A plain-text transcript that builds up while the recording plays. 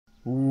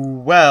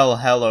Well,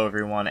 hello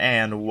everyone,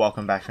 and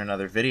welcome back to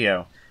another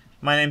video.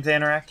 My name's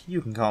Anorak,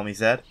 you can call me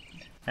Zed,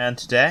 and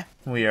today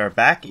we are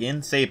back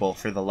in Sable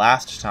for the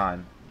last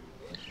time.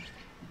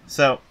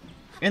 So,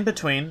 in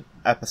between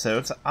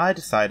episodes, I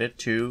decided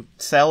to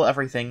sell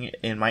everything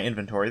in my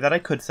inventory that I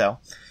could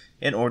sell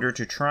in order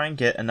to try and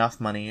get enough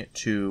money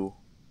to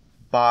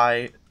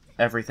buy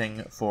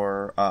everything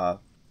for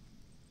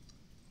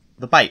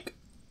the bike.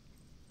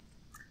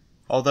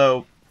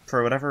 Although,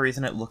 for whatever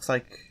reason, it looks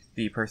like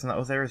the person that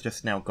was there is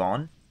just now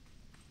gone,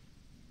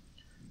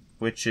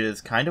 which is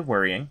kind of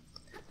worrying,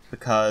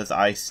 because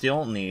I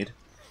still need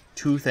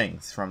two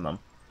things from them.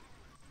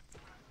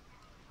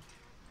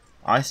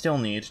 I still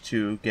need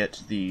to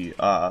get the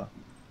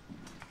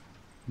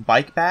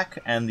bike back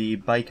and the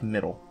bike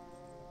middle.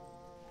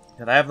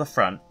 Because I have the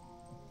front.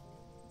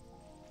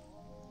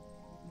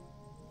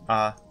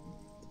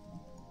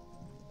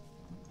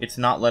 It's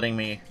not letting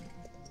me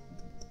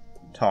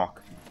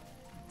talk.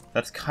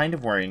 That's kind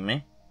of worrying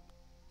me.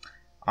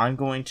 I'm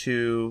going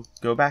to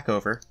go back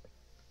over,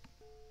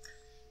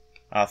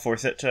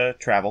 force it to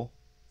travel,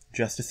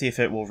 just to see if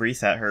it will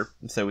reset her,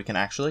 so we can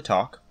actually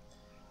talk.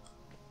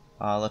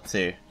 Let's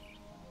see.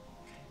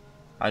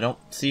 I don't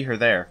see her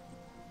there.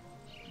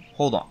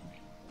 Hold on.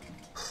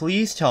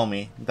 Please tell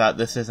me that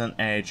this isn't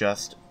a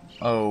just,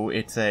 oh,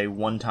 it's a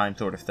one-time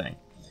sort of thing.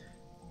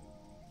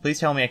 Please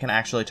tell me I can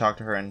actually talk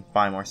to her and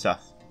buy more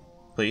stuff.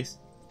 Please?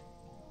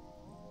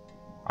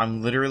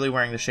 I'm literally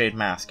wearing the shade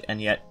mask,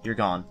 and yet you're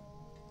gone.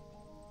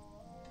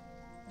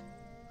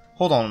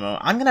 Hold on a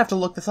moment. I'm gonna have to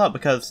look this up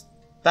because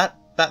that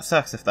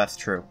sucks if that's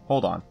true.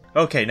 Hold on.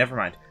 Okay, never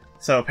mind.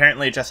 So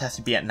apparently it just has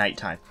to be at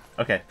nighttime.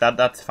 Okay,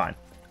 that's fine.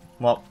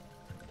 Well,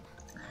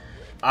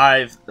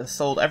 I've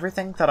sold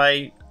everything that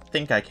I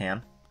think I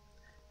can,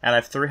 and I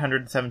have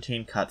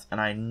 317 cuts,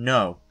 and I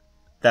know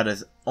that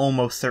is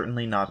almost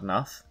certainly not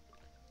enough.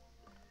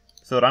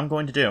 So what I'm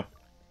going to do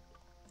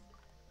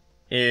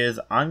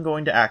is I'm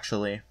going to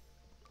actually,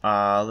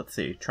 let's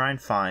see, try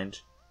and find,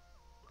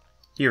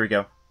 here we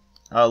go,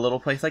 a little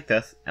place like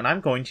this, and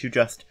I'm going to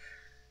just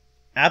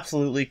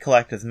absolutely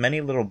collect as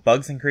many little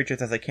bugs and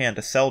creatures as I can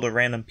to sell to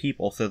random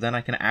people, so then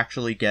I can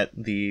actually get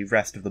the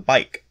rest of the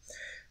bike.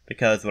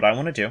 Because what I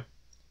want to do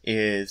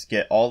is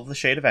get all of the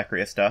Shade of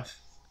Ecria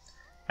stuff,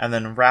 and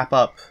then wrap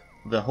up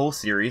the whole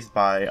series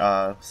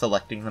by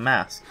selecting the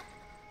mask,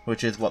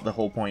 which is what the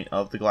whole point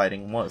of the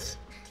gliding was.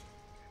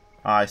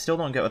 I still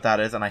don't get what that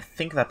is, and I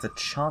think that's a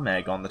chum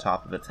egg on the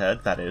top of its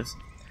head, that is.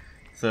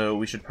 So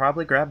we should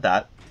probably grab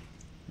that,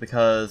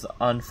 because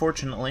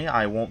unfortunately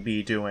I won't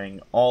be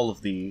doing all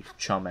of the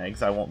chum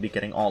eggs, I won't be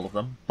getting all of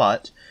them,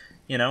 but,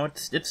 you know,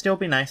 it'd still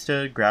be nice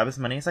to grab as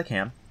many as I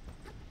can.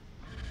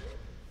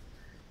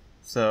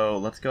 So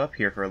let's go up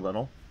here for a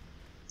little,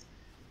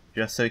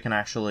 just so you can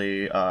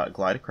actually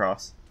glide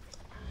across.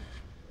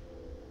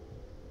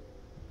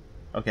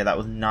 Okay, that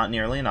was not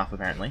nearly enough,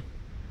 apparently.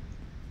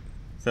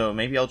 So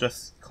maybe I'll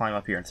just climb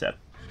up here instead.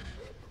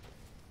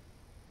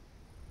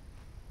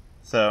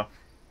 So,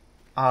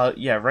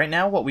 yeah, right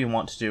now what we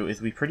want to do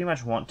is we pretty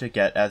much want to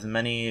get as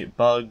many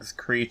bugs,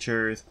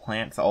 creatures,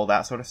 plants, all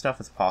that sort of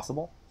stuff as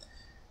possible.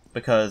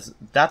 Because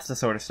that's the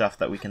sort of stuff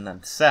that we can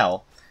then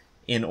sell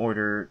in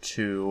order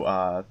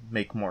to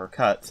make more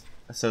cuts.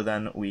 So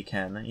then we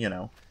can, you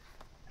know,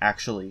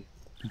 actually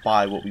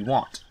buy what we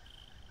want.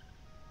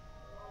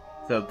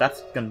 So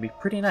that's going to be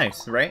pretty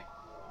nice, right?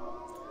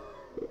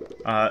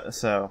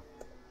 So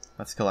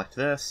let's collect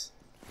this.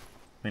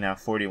 We now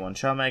have 41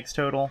 chum eggs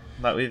total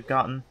that we've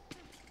gotten.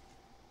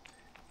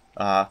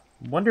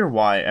 Wonder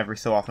why every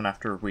so often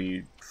after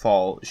we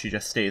fall, she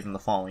just stays in the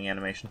falling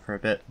animation for a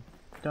bit.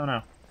 Don't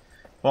know.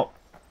 Well,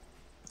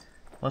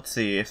 let's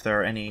see if there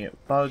are any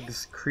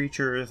bugs,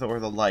 creatures, or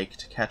the like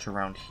to catch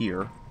around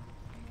here.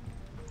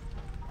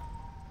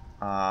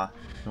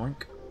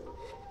 Yoink.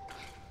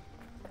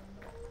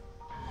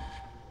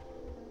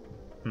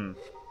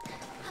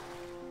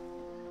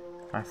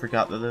 I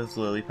forgot that those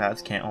lily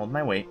pads can't hold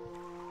my weight.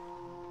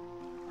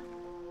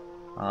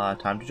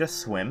 Time to just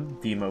swim.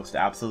 The most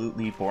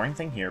absolutely boring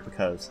thing here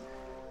because,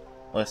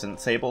 listen,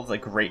 Sable's a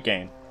great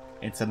game.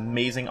 It's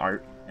amazing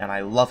art, and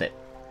I love it.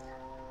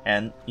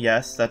 And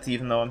yes, that's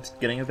even though I'm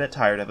getting a bit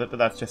tired of it, but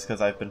that's just because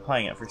I've been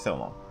playing it for so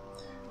long.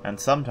 And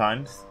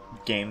sometimes,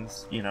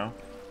 games, you know,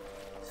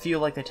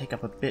 feel like they take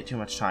up a bit too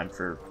much time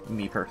for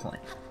me personally.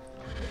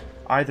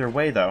 Either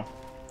way, though,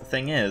 the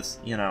thing is,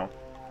 you know,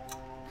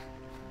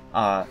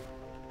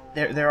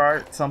 there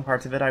are some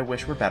parts of it I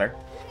wish were better.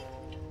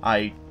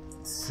 I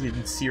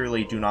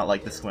sincerely do not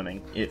like the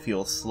swimming. It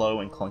feels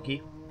slow and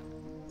clunky.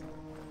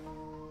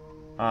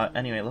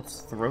 Anyway, let's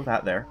throw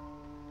that there.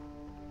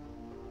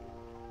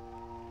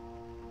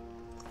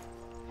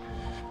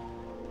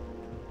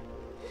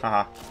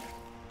 Haha.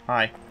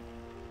 Hi.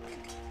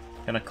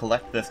 Gonna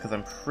collect this because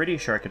I'm pretty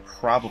sure I could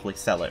probably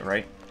sell it,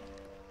 right?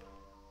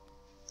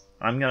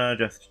 I'm gonna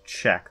just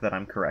check that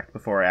I'm correct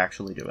before I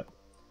actually do it.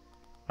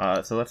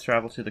 So let's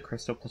travel to the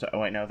Crystal Plateau. Oh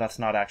wait, no, that's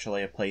not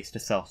actually a place to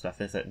sell stuff,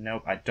 is it?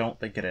 Nope, I don't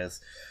think it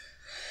is.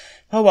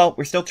 Oh well,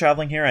 we're still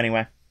traveling here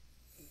anyway.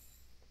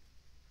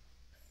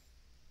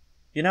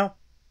 You know,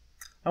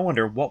 I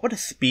wonder, what would a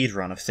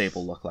speedrun of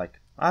Sable look like?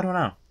 I don't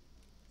know.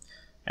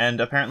 And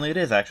apparently it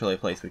is actually a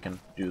place we can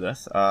do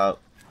this.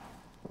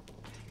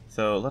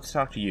 So let's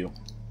talk to you.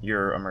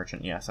 You're a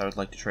merchant, yes. I would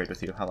like to trade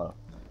with you. Hello.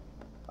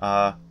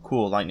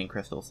 Cool, lightning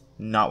crystals.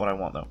 Not what I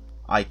want, though.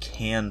 I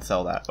can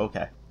sell that.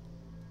 Okay.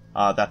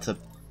 That's a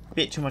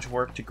bit too much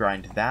work to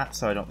grind that,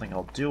 so I don't think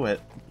I'll do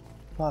it.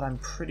 But I'm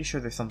pretty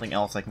sure there's something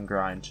else I can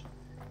grind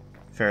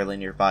fairly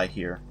nearby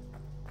here.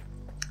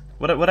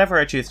 Whatever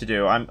I choose to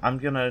do, I'm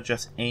gonna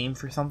just aim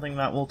for something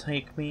that will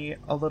take me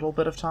a little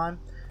bit of time,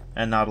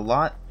 and not a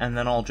lot, and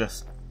then I'll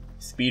just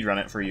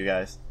speedrun it for you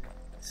guys.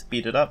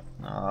 Speed it up,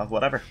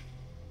 whatever.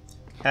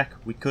 Heck,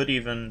 we could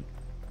even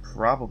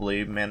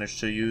probably manage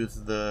to use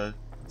the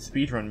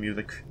speedrun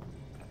music.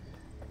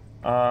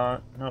 No,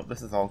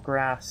 this is all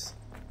grass.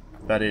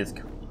 That is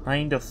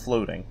kind of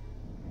floating.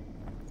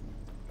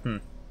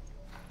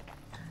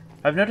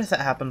 I've noticed that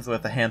happens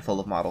with a handful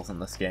of models in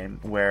this game,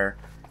 where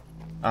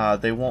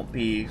they won't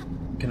be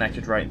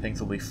connected right and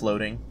things will be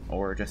floating,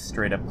 or just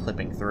straight up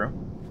clipping through.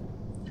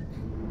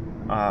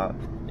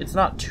 It's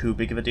not too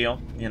big of a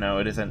deal, you know,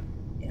 it isn't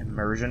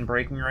immersion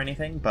breaking or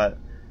anything, but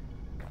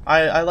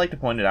I like to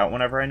point it out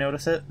whenever I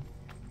notice it.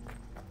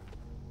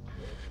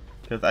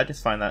 Because I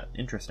just find that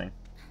interesting.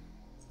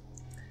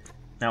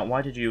 Now,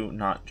 why did you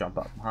not jump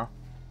up, huh?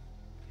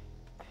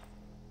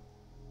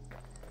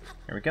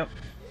 Here we go.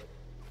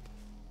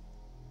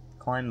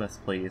 Climb this,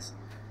 please.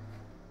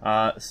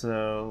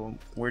 So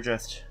we're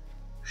just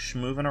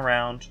schmoving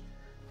around,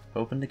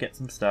 hoping to get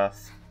some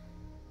stuff.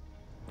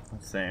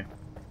 Let's see. Is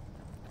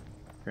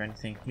there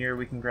anything here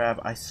we can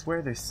grab? I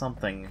swear there's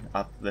something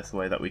up this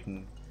way that we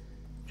can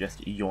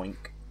just yoink.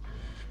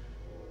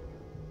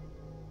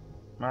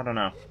 I don't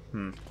know.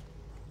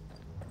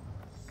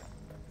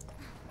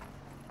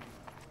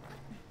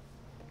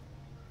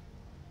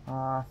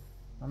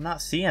 I'm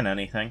not seeing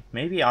anything.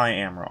 Maybe I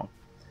am wrong.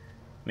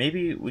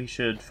 Maybe we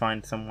should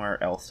find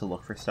somewhere else to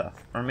look for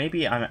stuff. Or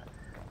maybe I'm...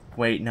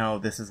 Wait, no,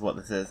 this is what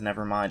this is.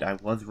 Never mind, I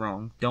was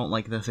wrong. Don't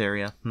like this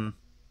area.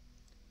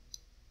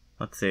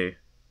 Let's see.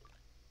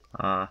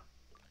 Well,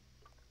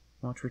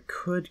 we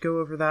could go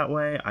over that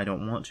way. I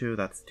don't want to.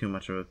 That's too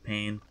much of a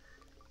pain.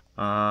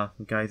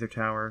 Geyser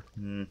Tower.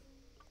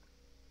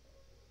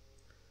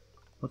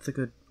 What's a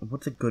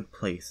good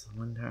place?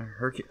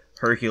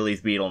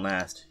 Hercules Beetle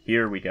Nest.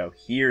 Here we go.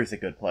 Here's a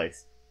good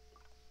place.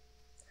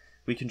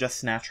 We can just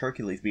snatch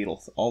Hercules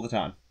beetles all the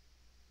time.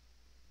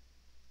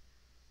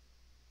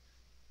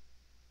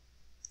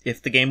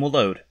 If the game will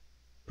load.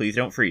 Please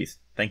don't freeze.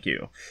 Thank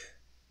you.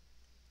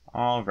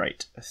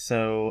 Alright,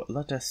 so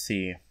let us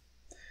see.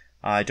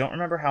 I don't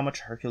remember how much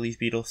Hercules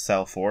beetles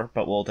sell for,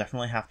 but we'll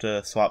definitely have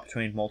to swap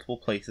between multiple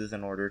places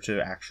in order to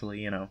actually,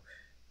 you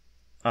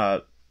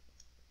know,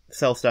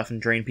 sell stuff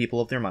and drain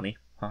people of their money.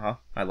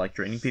 I like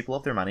draining people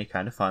of their money,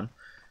 kind of fun.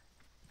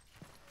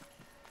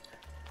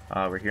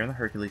 We're here in the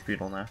Hercules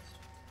beetle nest.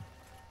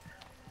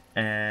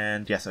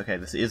 And yes, okay,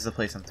 this is the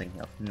place I'm thinking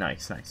of.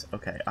 Nice, nice.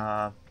 Okay,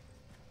 yeah,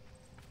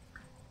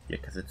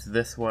 because it's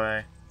this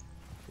way.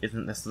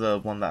 Isn't this the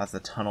one that has the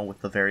tunnel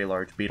with the very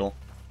large beetle?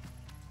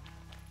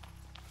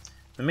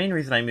 The main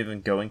reason I'm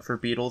even going for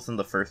beetles in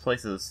the first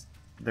place is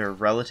they're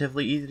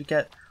relatively easy to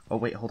get. Oh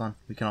wait, hold on.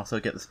 We can also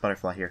get this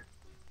butterfly here.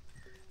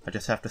 I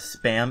just have to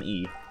spam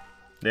E.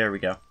 There we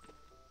go.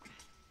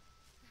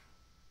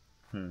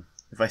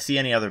 If I see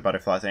any other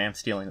butterflies, I am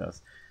stealing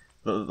those.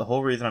 The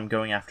whole reason I'm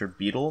going after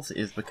beetles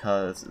is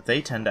because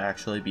they tend to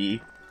actually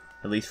be,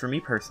 at least for me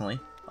personally,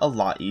 a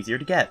lot easier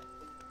to get.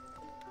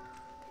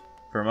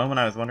 For a moment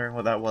I was wondering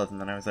what that was,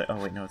 and then I was like,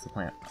 oh wait, no, it's a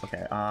plant.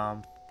 Okay,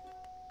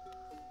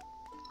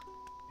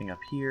 thing up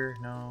here?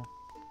 No.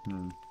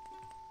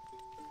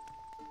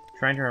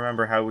 Trying to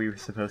remember how we were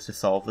supposed to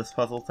solve this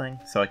puzzle thing,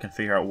 so I can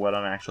figure out what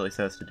I'm actually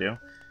supposed to do.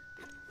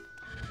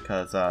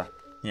 Because,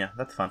 yeah,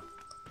 that's fun.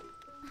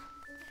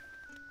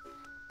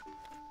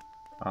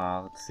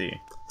 Let's see.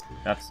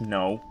 That's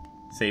no.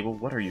 Sable,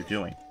 what are you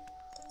doing?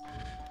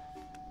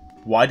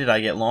 Why did I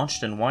get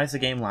launched, and why is the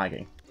game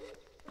lagging?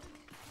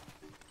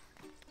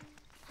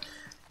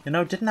 You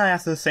know, didn't I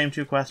ask those same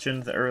two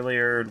questions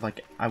earlier?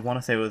 Like, I want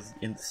to say it was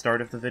in the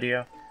start of the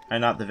video.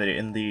 Not the video,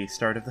 in the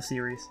start of the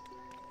series.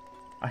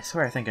 I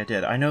swear I think I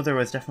did. I know there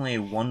was definitely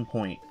one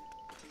point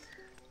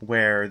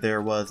where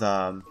there was,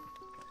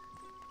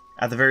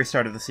 at the very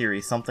start of the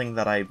series, something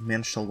that I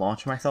managed to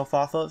launch myself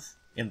off of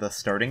in the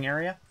starting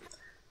area.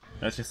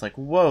 And it's just like,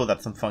 whoa,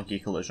 that's some funky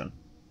collision.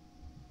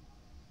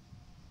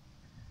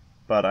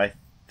 But I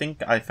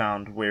think I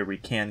found where we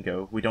can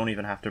go. We don't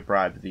even have to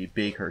bribe the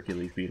big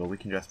Hercules beetle. We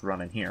can just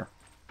run in here.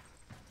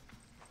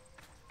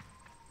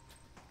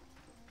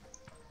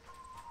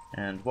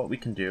 And what we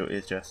can do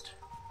is just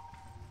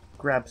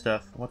grab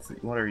stuff.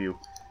 What are you?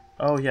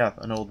 Oh yeah,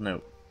 an old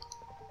note.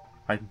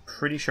 I'm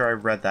pretty sure I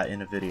read that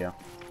in a video.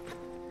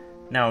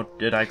 Now,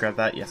 did I grab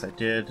that? Yes, I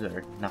did.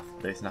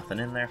 There's nothing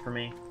in there for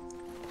me.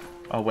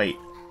 Oh, wait.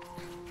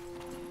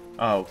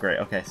 Oh, great.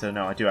 Okay, so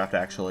no, I do have to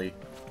actually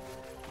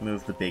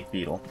move the big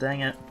beetle. Dang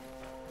it.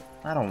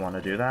 I don't want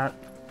to do that.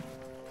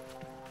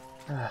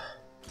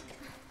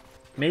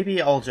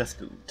 maybe I'll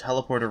just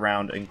teleport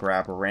around and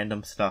grab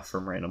random stuff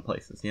from random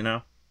places, you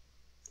know?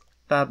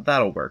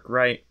 That'll work,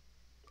 right?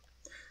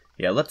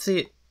 Yeah, let's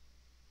see.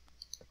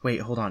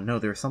 Wait, hold on. No,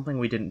 there was something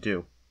we didn't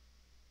do.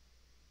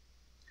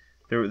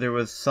 There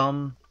was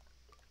some...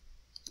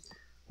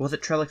 Was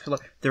it Trellick?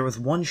 There was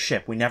one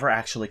ship we never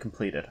actually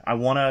completed. I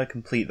want to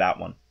complete that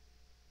one.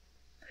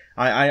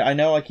 I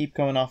know I keep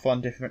going off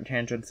on different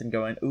tangents and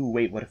going, ooh,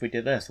 wait, what if we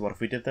did this? What if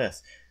we did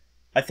this?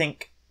 I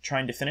think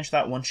trying to finish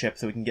that one ship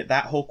so we can get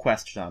that whole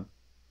quest done,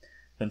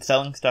 then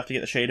selling stuff to get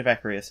the Shade of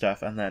Ecria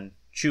stuff, and then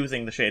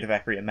choosing the Shade of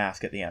Ecria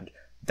mask at the end.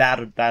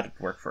 That'd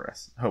work for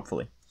us,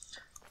 hopefully.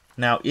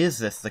 Now, is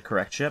this the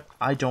correct ship?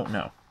 I don't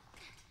know.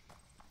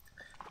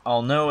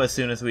 I'll know as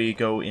soon as we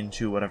go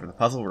into whatever the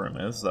puzzle room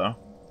is, though.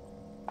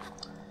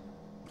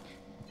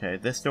 Okay,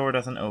 this door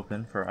doesn't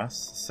open for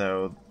us,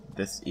 so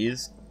this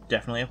is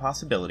definitely a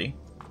possibility.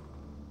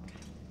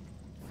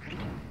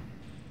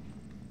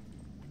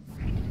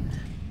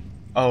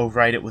 Oh,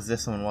 right, it was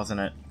this one, wasn't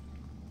it?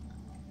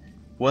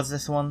 Was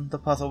this one the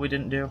puzzle we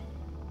didn't do?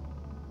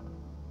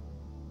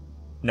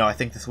 No, I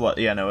think this was...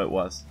 Yeah, no, it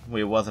was.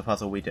 It was a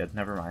puzzle we did.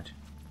 Never mind.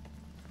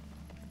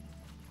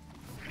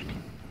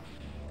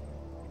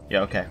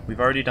 Yeah, okay. We've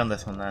already done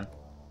this one, then.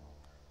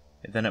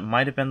 Then it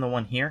might have been the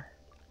one here?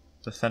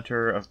 The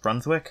center of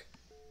Brunswick?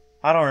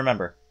 I don't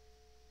remember.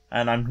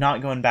 And I'm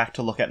not going back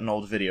to look at an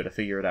old video to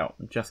figure it out.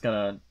 I'm just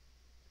gonna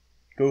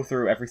go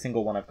through every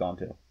single one I've gone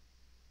to.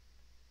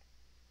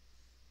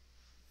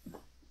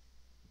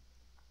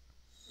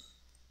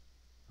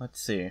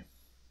 Let's see.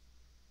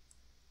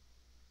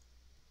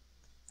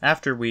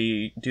 After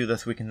we do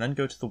this, we can then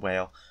go to the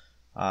whale.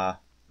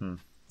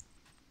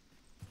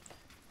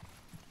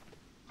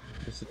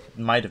 This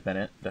might have been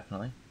it,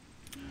 definitely.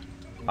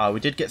 We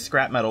did get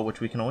scrap metal, which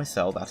we can always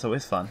sell. That's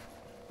always fun.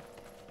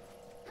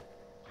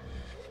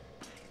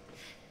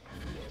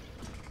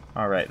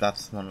 Alright,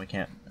 that's one we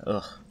can't...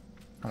 Ugh.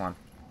 Come on.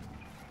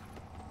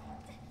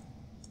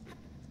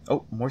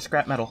 Oh, more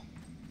scrap metal.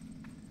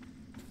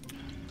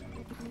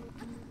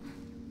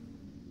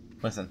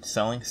 Listen,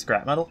 selling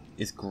scrap metal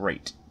is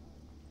great.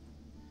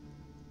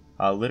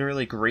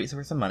 Literally great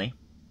source of money.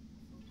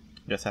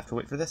 Just have to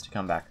wait for this to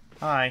come back.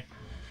 Hi.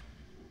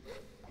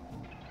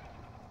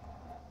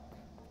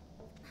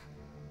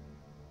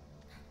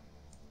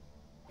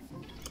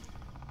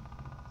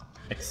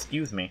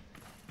 Excuse me.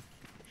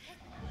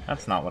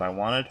 That's not what I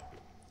wanted.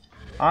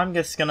 I'm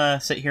just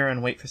gonna sit here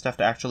and wait for stuff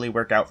to actually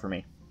work out for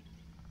me.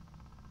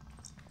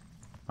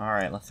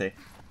 Alright, let's see.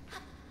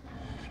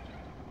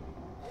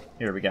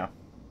 Here we go.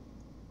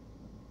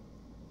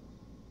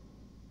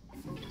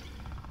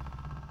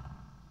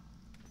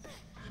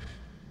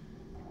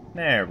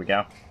 There we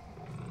go.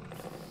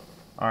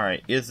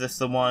 Alright, is this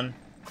the one?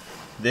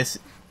 This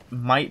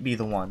might be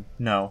the one.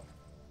 No.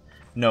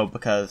 No,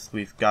 because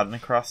we've gotten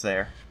across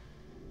there.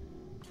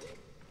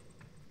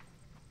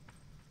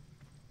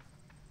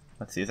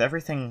 Let's see, is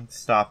everything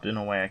stopped in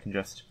a way I can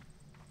just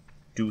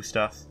do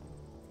stuff?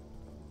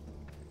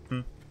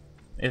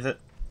 Is it?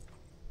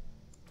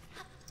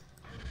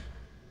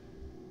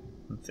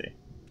 Let's see.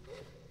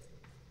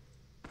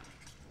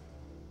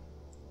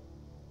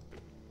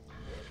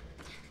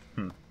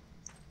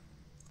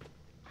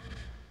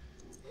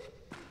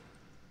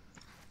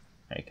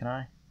 Hey, can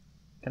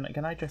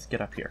I just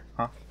get up here,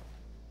 huh?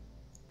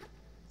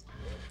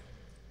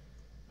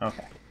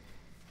 Okay.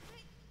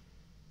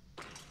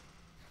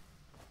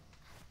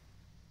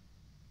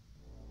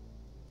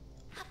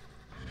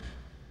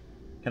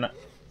 Can I?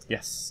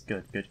 Yes,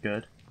 good, good,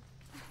 good.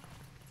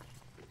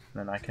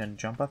 Then I can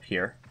jump up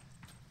here.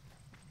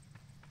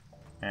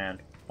 And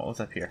what was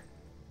up here?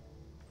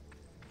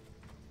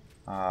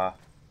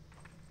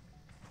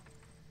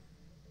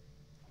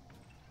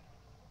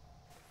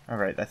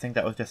 Alright, I think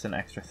that was just an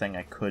extra thing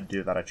I could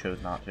do that I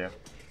chose not to.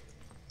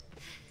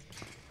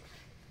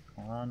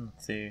 Hold on,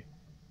 let's see.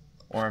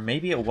 Or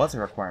maybe it was a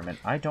requirement.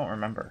 I don't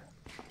remember.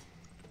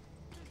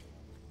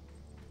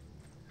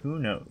 Who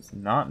knows?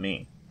 Not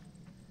me.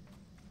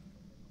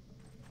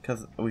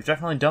 Because we've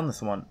definitely done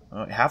this one.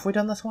 Have we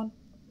done this one?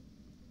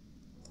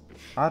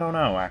 I don't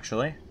know,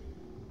 actually.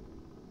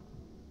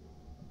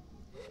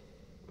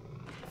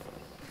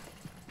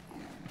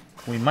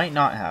 We might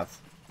not have.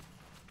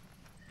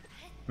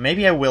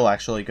 Maybe I will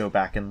actually go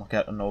back and look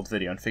at an old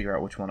video and figure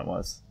out which one it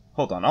was.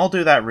 Hold on, I'll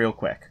do that real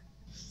quick.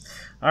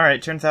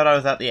 Alright, turns out I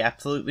was at the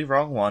absolutely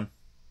wrong one.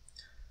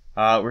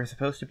 We're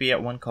supposed to be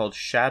at one called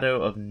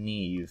Shadow of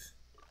Neve.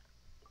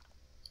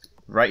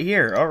 Right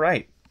here,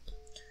 alright.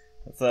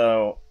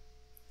 So,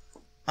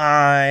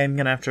 I'm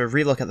gonna have to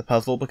relook at the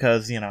puzzle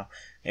because, you know,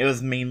 it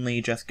was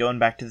mainly just going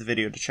back to the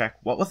video to check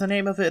what was the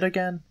name of it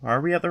again? Are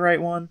we at the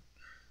right one?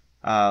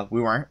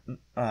 We weren't.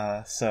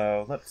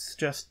 So let's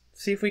just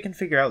see if we can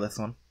figure out this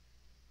one.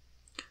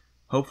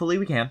 Hopefully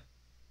we can.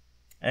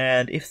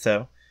 And if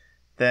so,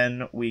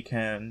 then we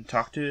can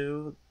talk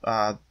to,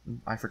 I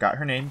forgot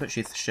her name, but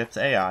she's the ship's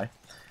AI.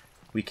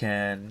 We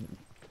can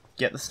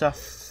get the stuff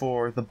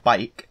for the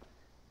bike,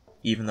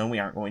 even though we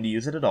aren't going to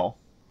use it at all.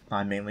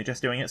 I'm mainly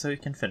just doing it so we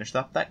can finish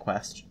up that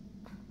quest.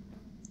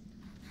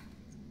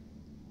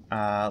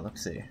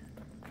 Let's see.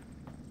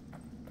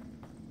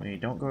 We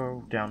don't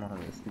go down one of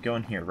those. We go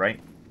in here, right?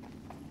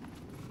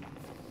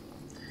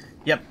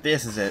 Yep,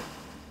 this is it.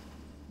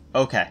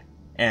 Okay.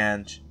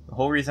 And the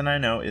whole reason I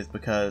know is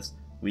because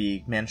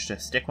we managed to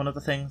stick one of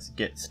the things,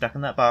 get stuck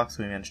in that box,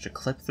 we managed to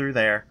clip through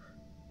there.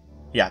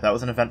 Yeah, that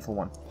was an eventful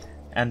one.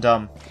 And,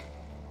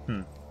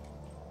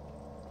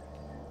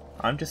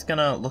 I'm just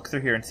gonna look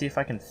through here and see if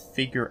I can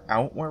figure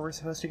out where we're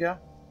supposed to go.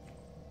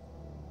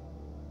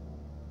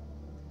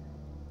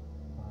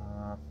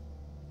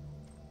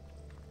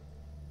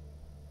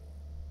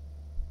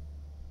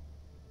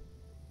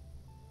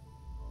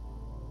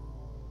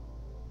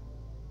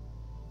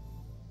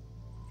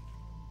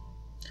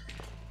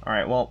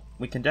 Alright, well,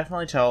 we can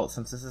definitely tell,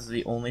 since this is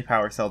the only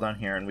power cell down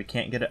here and we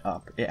can't get it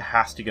up, it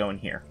has to go in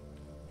here.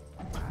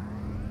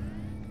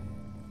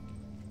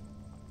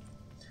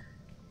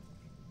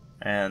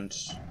 And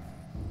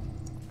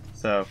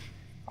so,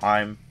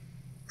 I'm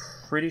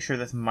pretty sure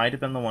this might have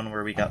been the one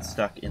where we got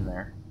stuck in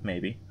there.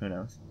 Maybe. Who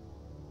knows?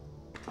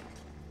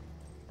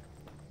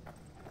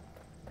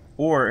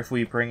 Or if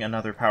we bring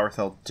another power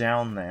cell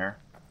down there,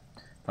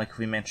 like if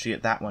we manage to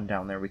get that one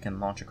down there, we can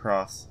launch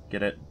across,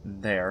 get it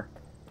there.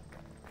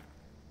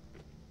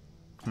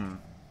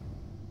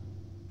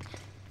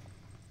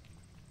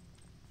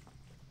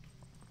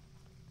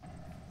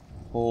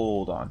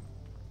 Hold on.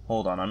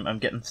 Hold on, I'm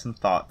getting some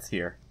thoughts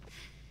here.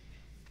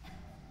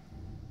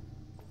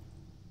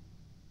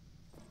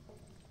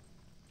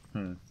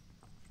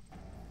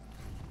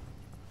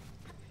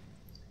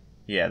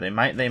 Yeah, they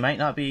might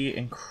not be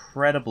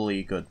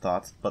incredibly good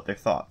thoughts, but they're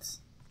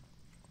thoughts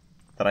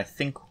that I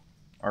think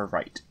are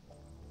right.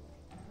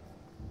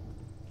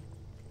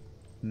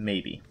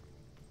 Maybe.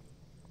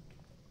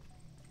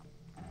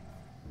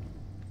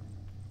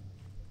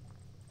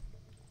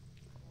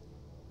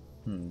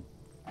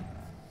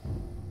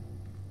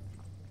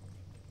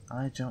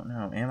 I don't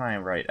know. Am I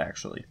right,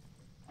 actually?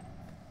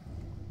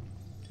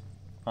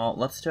 Well,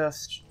 let's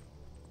just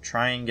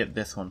try and get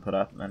this one put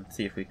up and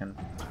see if we can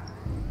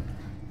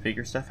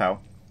figure stuff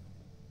out.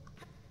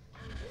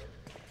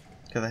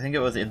 Because I think it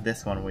was in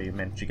this one we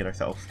managed to get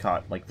ourselves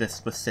caught, like this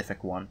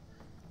specific one.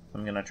 So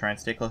I'm gonna try and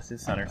stay close to the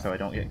center so I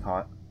don't get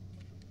caught.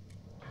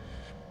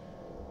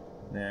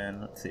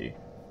 Then, let's see.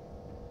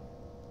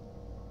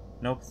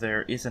 Nope,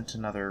 there isn't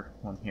another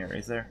one here,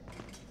 is there?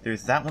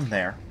 There's that one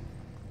there.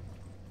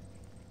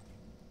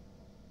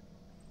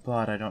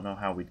 But I don't know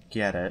how we'd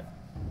get it.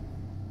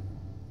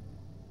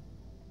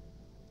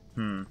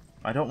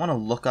 I don't want to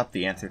look up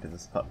the answer to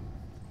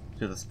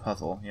this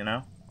puzzle, you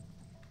know?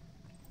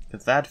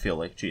 Because that'd feel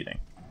like cheating.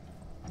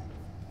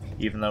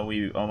 Even though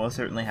we almost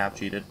certainly have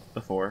cheated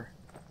before.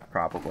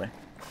 Probably.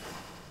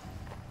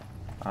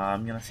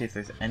 I'm gonna see if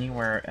there's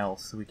anywhere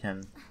else we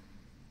can,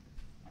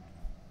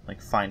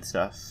 like, find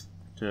stuff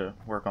to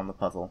work on the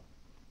puzzle.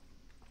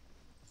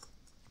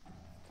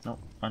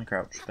 Nope,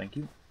 uncrouch, thank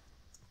you.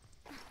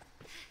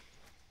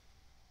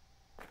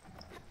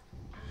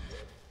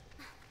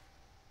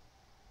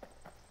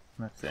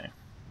 Let's see. Is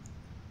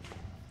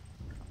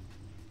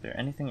there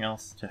anything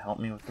else to help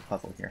me with the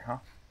puzzle here, huh?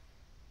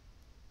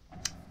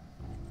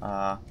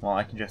 Well,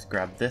 I can just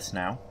grab this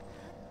now.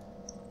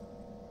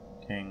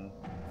 Can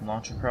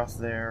launch across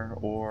there,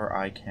 or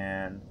I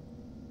can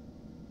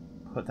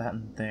put that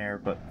in there,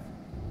 but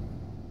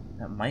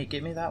that might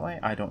get me that way?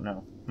 I don't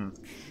know.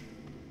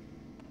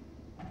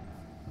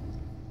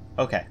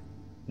 Okay.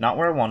 Not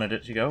where I wanted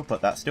it to go,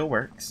 but that still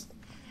works.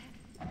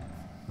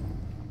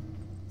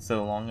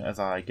 So long as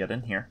I get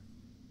in here.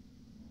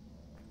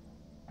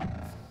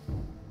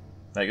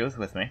 That goes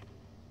with me.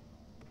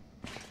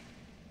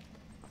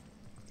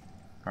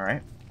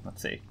 Alright,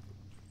 let's see.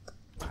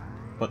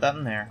 Put that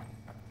in there.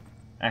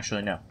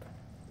 Actually, no.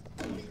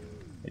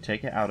 We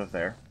take it out of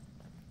there.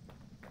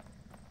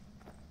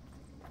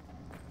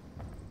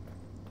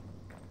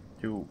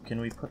 Can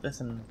we put this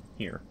in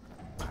here?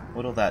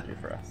 What'll that do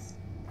for us?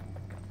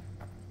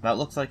 That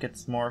looks like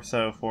it's more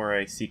so for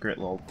a secret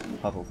little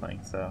puzzle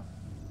thing, so...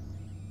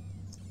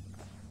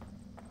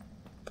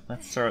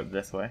 Let's throw it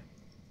this way.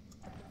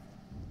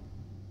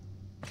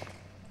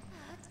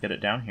 Let's get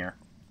it down here.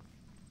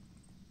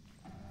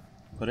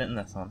 Put it in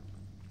this one.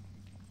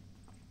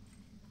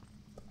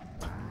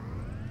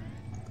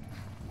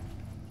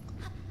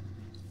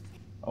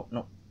 Oh,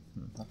 no.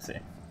 Let's see.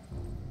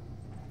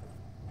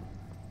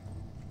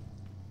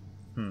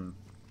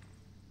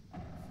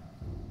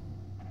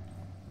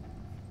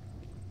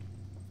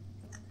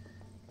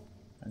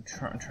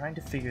 I'm trying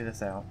to figure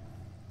this out.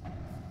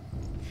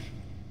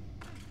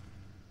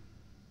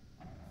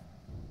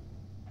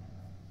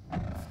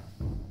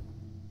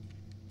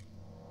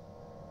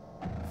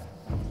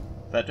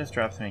 That just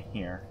drops me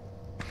here.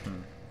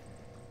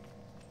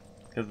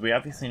 Because we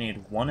obviously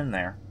need one in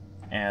there,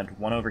 and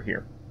one over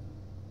here.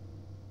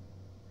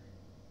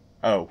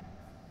 Oh.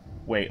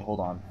 Wait, hold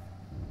on.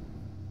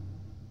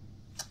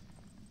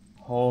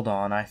 Hold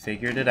on, I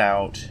figured it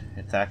out.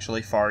 It's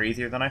actually far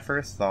easier than I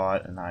first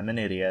thought, and I'm an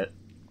idiot.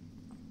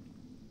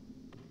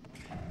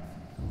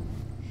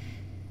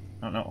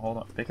 Oh, no, hold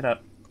on. Pick it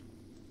up.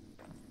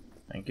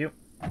 Thank you.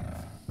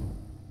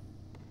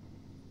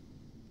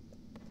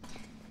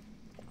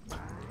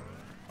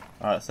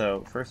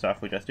 So, first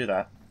off, we just do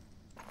that.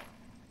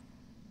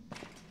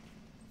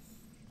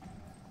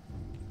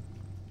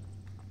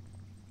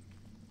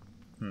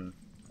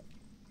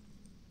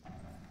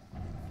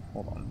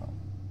 Hold on.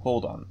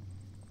 Hold on.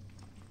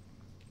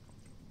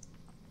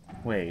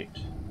 Wait.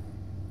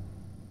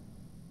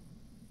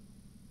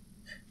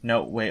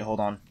 No, wait, hold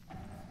on.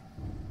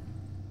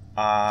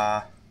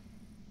 I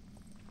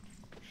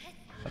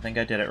think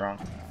I did it wrong.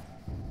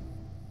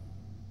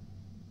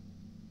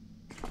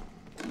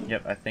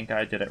 Yep, I think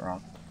I did it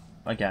wrong.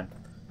 Again.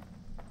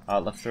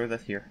 Let's throw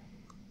this here.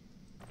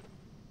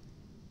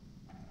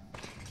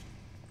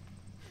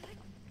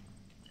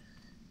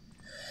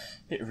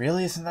 It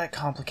really isn't that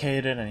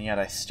complicated, and yet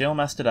I still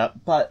messed it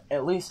up, but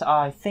at least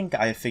I think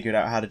I have figured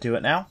out how to do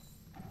it now.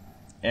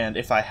 And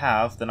if I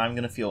have, then I'm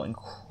going to feel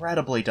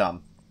incredibly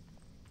dumb.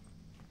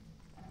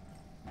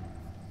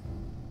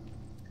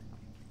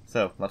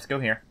 So, let's go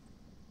here.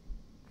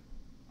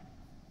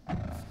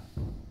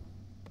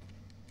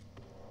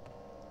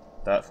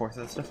 That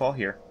forces us to fall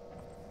here.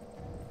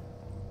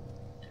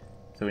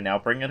 So we now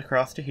bring it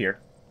across to here.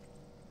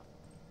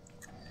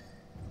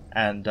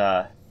 And,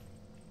 yeah,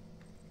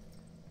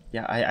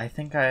 I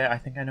think I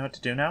know what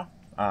to do now.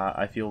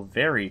 I feel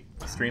very,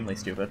 extremely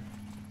stupid.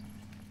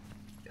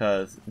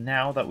 Because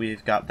now that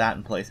we've got that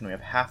in place and we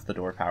have half the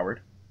door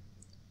powered,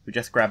 we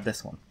just grab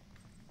this one.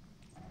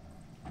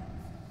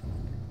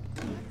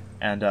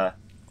 And,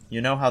 you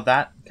know how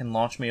that can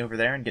launch me over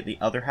there and get the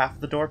other half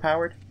of the door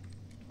powered?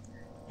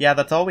 Yeah,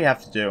 that's all we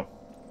have to do.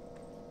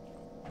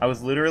 I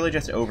was literally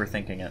just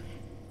overthinking it.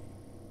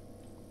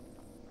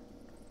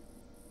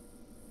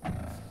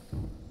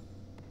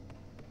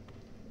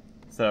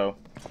 So,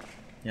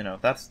 you know,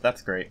 that's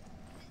great.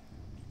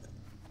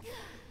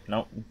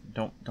 Nope,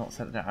 don't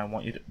set it down. I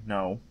want you to...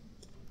 No.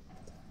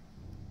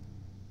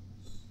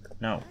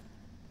 No.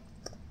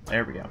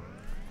 There we go.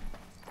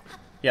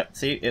 Yep,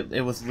 see,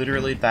 it was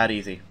literally that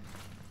easy.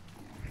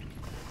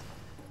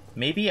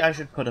 Maybe I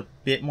should put a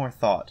bit more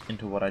thought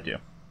into what I do.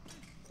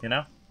 You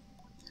know?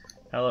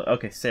 Hello,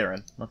 okay,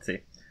 Saren. Let's see.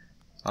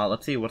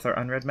 Let's see, what's our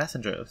unread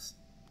messages?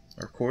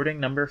 Recording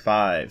number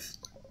 5.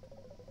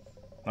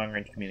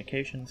 Long-range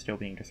communication still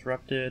being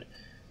disrupted.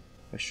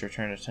 Wish to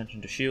return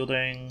attention to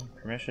shielding.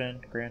 Permission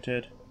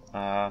granted.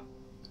 Might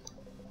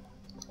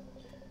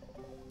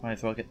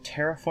as well get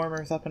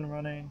terraformers up and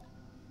running.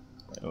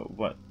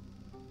 What?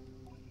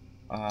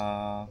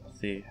 Let's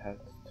see.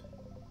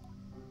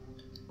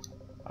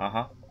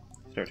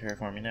 Start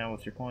terraforming now.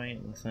 What's your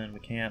point? Listen,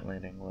 we can't.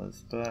 Landing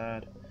was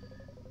bad.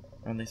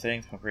 Run these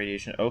things. Pump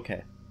radiation.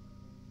 Okay.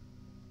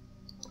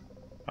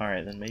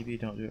 Alright, then maybe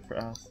don't do it for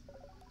us.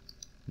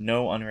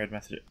 No unread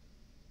message.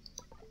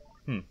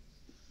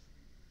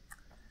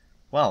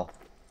 Well.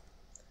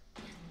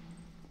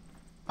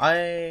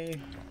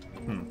 I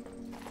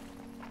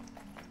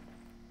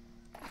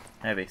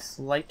have a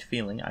slight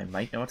feeling I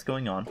might know what's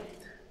going on.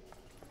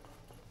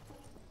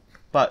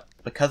 But,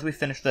 because we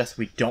finished this,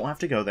 we don't have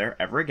to go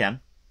there ever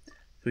again.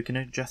 So we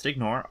can just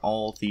ignore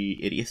all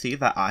the idiocy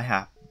that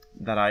I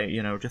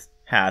just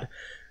had.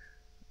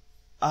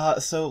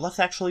 So let's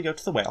actually go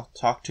to the whale,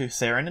 talk to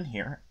Saren in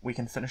here. We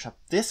can finish up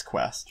this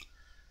quest.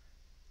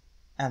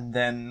 And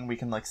then we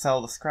can, like,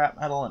 sell the scrap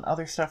metal and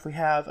other stuff we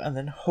have. And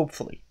then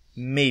hopefully,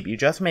 maybe,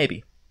 just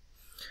maybe,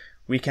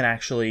 we can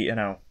actually, you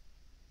know,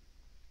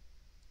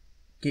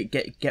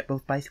 get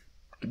both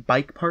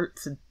bike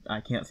parts. And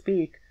I can't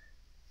speak.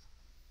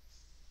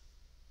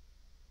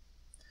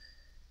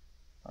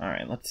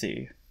 Alright, let's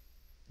see.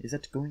 Is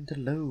it going to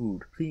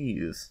load?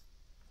 Please.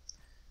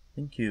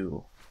 Thank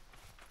you.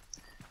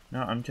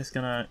 No, I'm just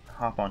gonna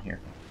hop on here.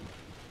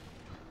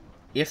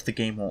 If the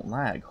game won't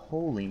lag.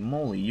 Holy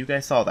moly, you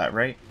guys saw that,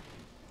 right?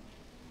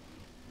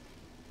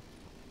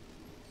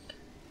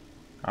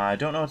 I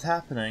don't know what's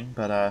happening,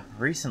 but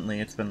recently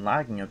it's been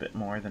lagging a bit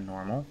more than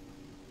normal.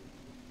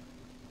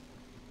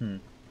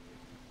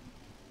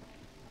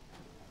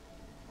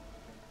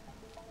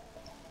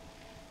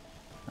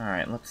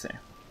 Alright, let's see.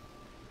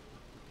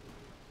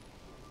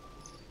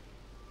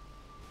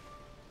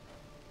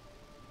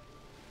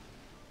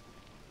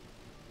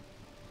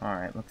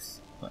 Alright,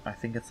 I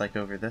think it's like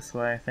over this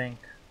way, I think.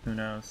 Who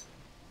knows?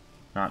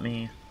 Not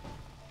me.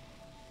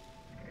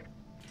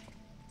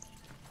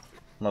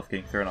 Love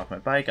getting thrown off my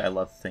bike. I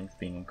love things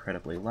being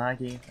incredibly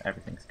laggy.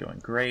 Everything's going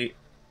great.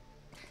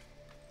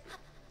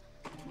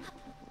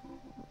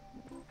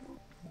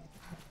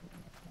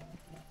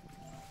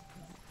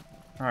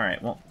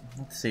 Alright, well,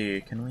 let's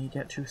see. Can we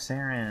get to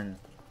Saren?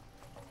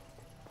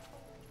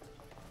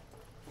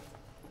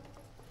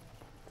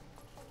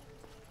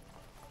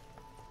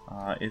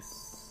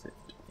 Is it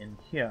in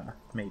here?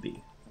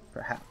 Maybe.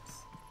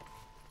 Perhaps.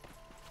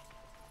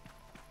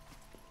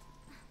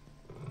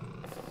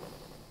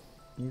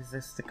 Is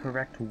this the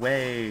correct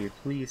way?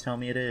 Please tell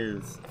me it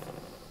is.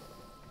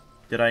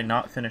 Did I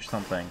not finish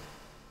something?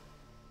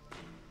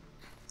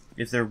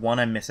 Is there one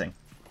I'm missing?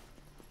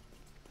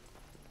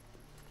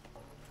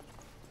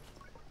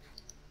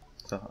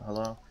 So,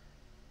 hello?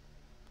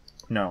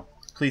 No.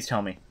 Please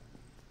tell me.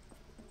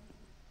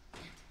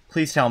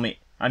 Please tell me.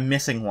 I'm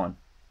missing one.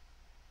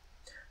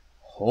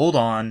 Hold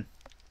on.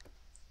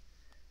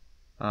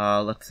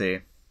 Let's see.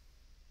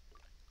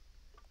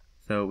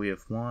 So we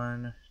have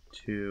 1,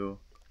 2,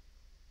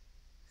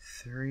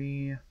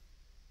 3,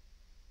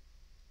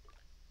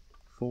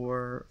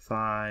 4,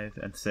 5,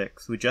 and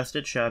 6. We just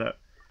did Shadow.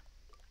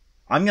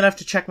 I'm gonna have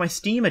to check my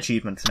Steam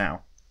achievements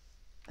now.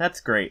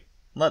 That's great.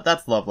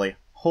 That's lovely.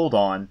 Hold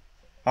on.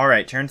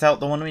 Alright, turns out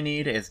the one we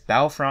need is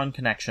Balfron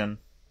Connection.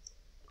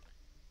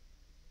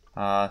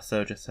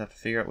 So just have to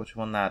figure out which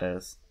one that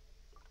is.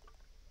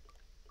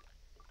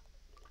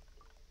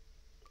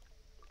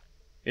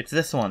 It's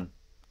this one.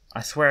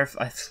 I swear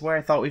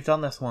I thought we've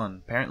done this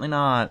one. Apparently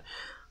not.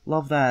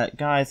 Love that.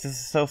 Guys, this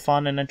is so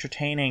fun and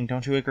entertaining.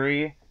 Don't you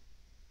agree?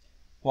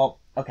 Well,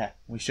 okay.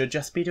 We should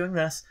just be doing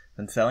this,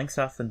 then selling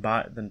stuff, then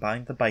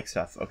buying the bike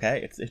stuff,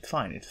 okay? It's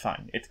fine. It's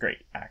fine. It's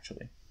great,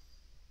 actually.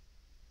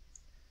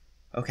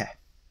 Okay.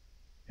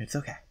 It's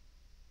okay.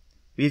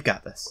 We've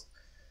got this.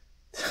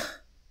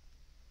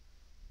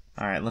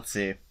 Alright, let's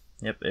see.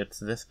 Yep, it's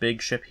this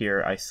big ship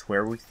here. I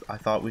swear I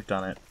thought we've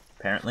done it.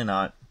 Apparently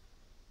not.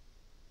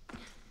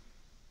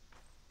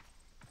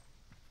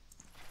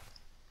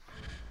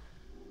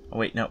 Oh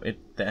wait, no,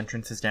 the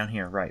entrance is down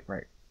here. Right.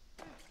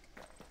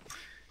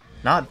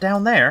 Not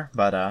down there,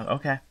 but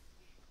okay.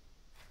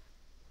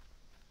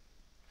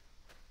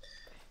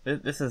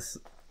 This is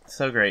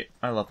so great.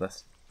 I love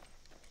this.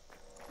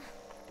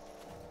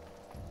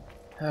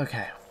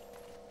 Okay.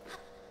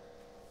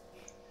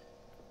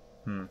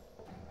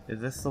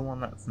 Is this the one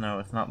that's... No,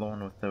 it's not the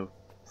one with the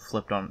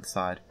flipped on its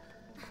side.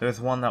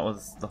 There's one that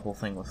was... The whole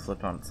thing was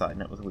flipped on its side,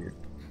 and it was weird.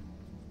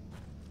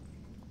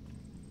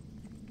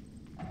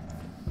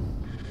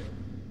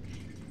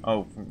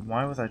 Oh,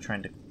 why was I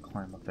trying to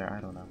climb up there?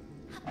 I don't know.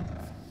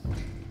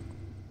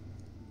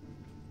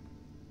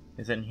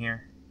 Is it in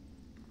here?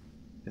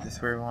 Is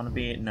this where we want to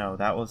be? No,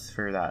 that was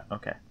for that.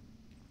 Okay.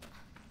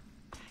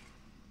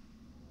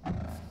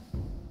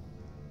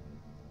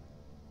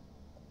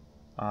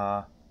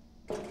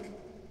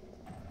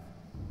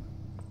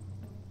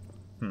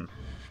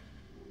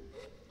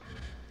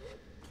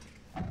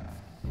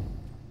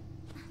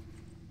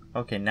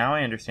 Okay, now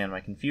I understand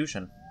my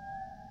confusion.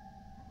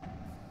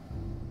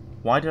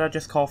 Why did I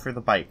just call for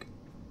the bike?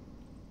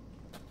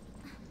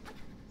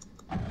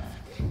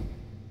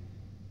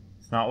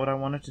 It's not what I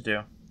wanted to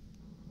do.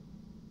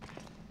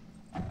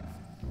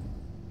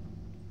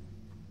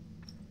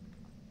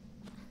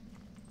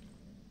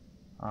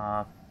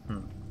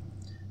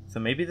 So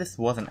maybe this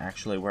wasn't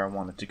actually where I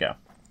wanted to go.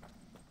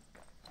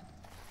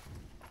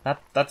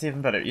 That's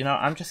even better. You know,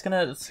 I'm just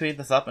gonna speed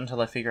this up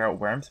until I figure out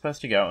where I'm supposed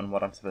to go and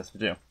what I'm supposed to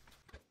do.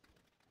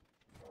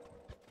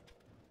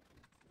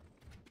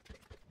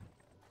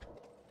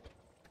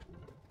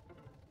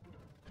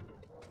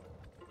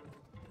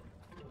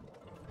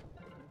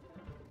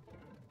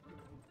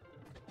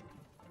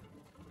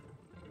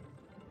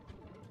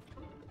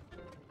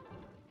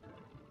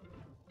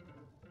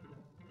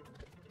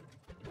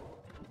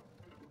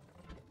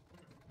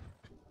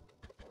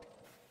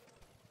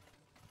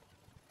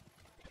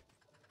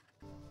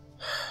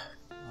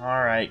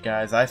 Alright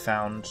guys, I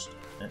found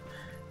it.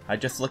 I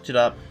just looked it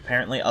up.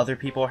 Apparently other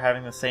people are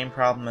having the same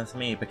problem as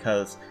me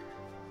because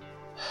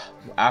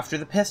after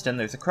the piston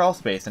there's a crawl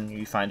space and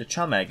you find a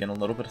chum egg and a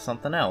little bit of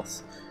something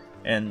else.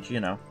 And,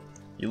 you know,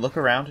 you look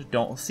around,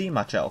 don't see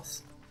much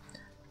else.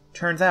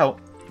 Turns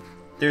out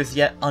there's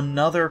yet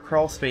another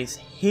crawl space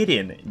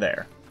hidden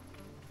there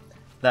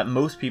that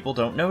most people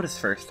don't notice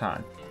first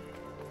time.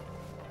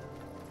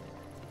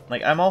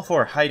 Like, I'm all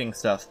for hiding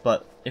stuff,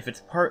 but if it's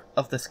part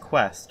of this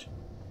quest,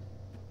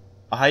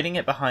 hiding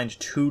it behind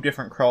 2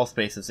 different crawl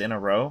spaces in a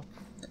row,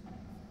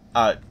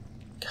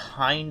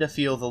 kinda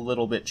feels a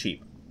little bit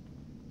cheap.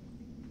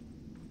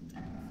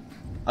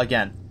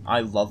 Again,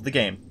 I love the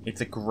game. It's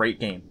a great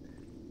game.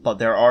 But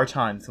there are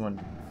times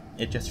when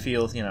it just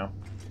feels, you know,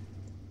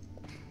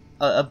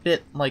 a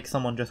bit like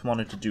someone just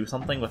wanted to do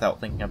something without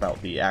thinking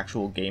about the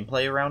actual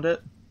gameplay around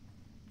it.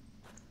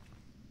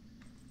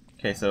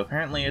 Okay, so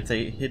apparently it's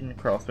a hidden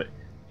crawl space.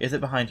 Is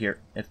it behind here?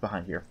 It's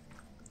behind here.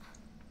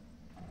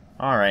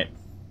 Alright.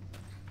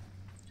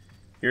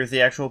 Here's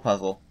the actual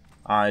puzzle.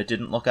 I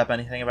didn't look up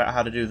anything about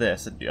how to do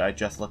this. I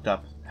just looked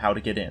up how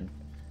to get in.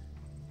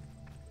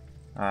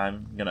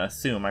 I'm gonna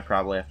assume I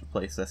probably have to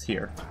place this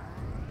here.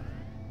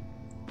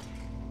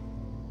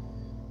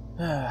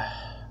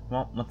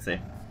 Well, let's see.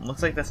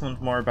 Looks like this one's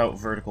more about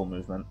vertical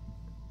movement.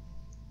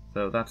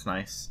 So that's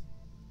nice.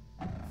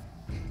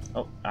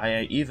 Oh,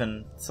 I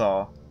even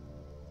saw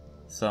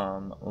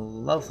some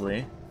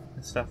lovely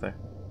stuff there.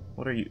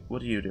 What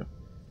do you do?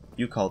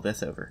 You call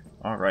this over.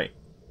 Alright.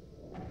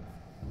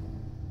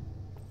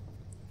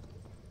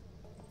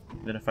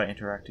 Then if I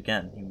interact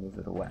again, you move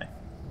it away.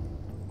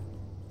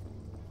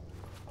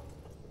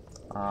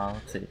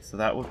 Let's see. So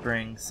that would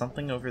bring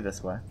something over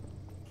this way.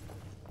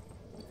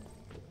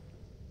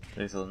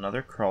 There's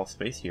another crawl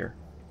space here.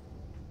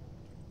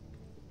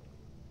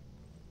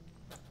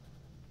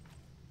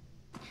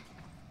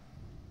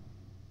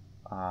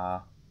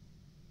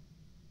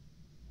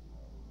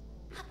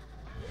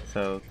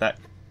 So that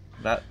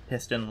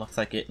piston looks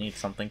like it needs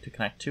something to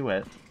connect to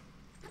it.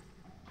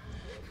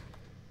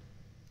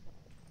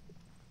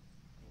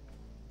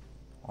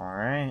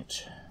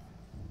 Alright.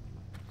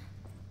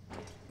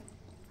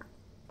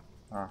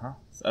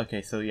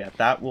 Okay, so yeah,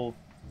 that will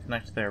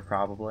connect there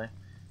probably.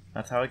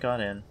 That's how I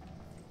got in.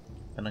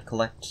 Gonna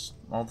collect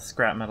all the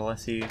scrap metal I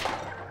see.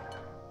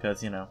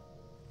 Because, you know,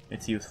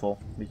 it's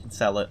useful. We can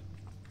sell it.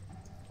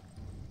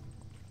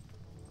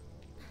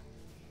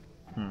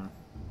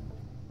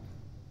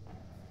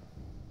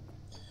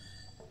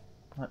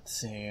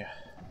 Let's see.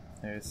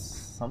 There's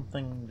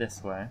something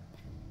this way.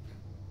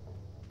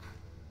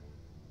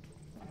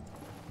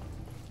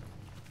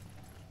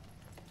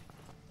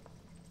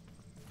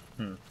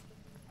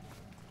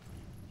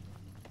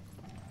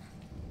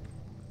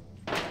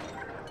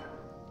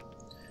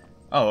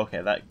 Oh,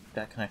 okay, that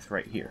connects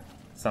right here.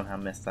 Somehow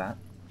missed that.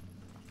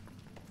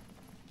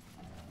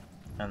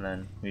 And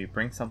then we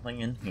bring something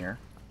in here.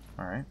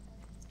 Alright.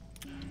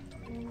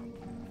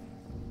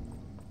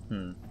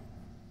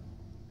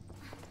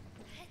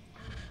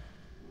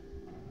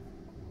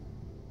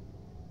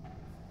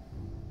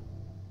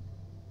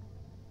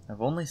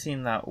 I've only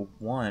seen that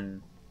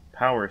one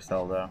power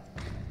cell, though.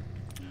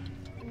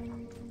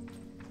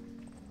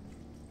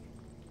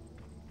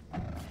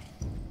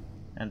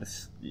 And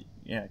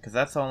yeah, because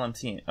that's all I'm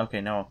seeing.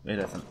 Okay, no, it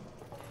isn't.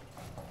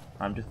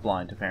 I'm just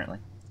blind, apparently.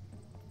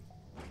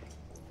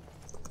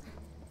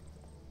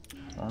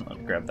 Well, let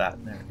me grab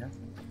that. There we go.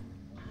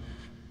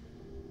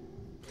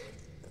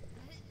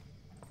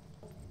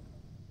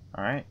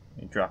 Alright,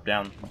 we drop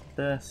down like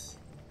this.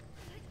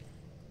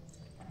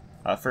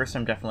 First,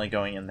 I'm definitely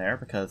going in there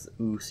because,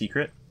 ooh,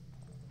 secret.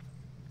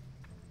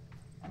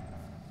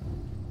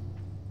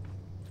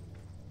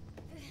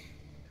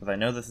 Because I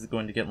know this is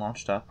going to get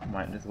launched up.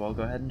 Might as well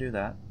go ahead and do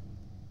that.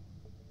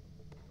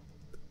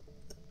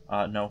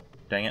 No.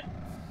 Dang it.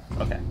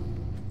 Okay.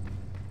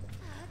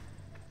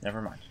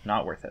 Never mind.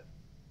 Not worth it.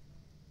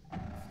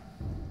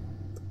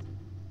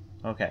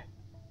 Okay.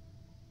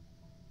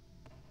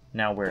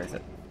 Now where is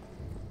it?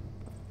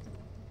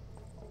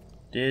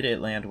 Did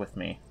it land with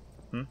me?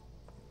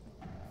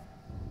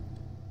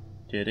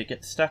 Did it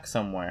get stuck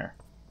somewhere?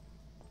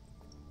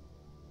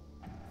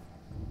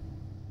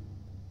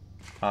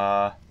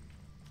 It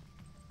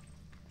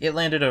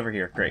landed over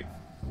here. Great.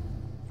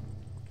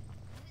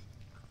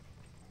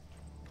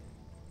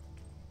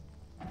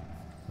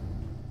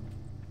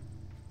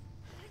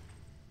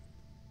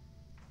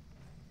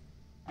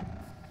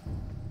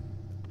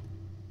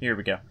 Here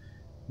we go.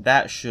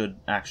 That should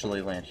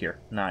actually land here.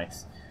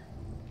 Nice.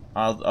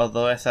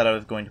 Although I said I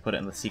was going to put it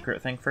in the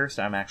secret thing first,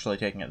 I'm actually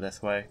taking it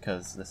this way,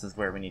 because this is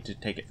where we need to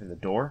take it through the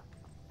door.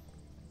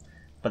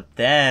 But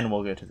then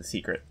we'll go to the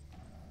secret.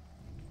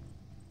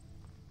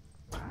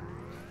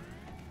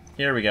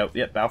 Here we go.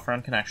 Yep,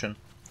 Battlefront connection.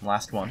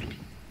 Last one.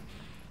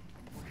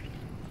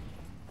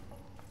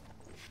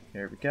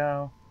 Here we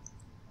go.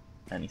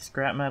 Any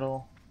scrap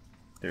metal?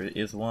 There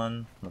is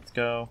one. Let's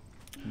go.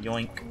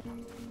 Yoink.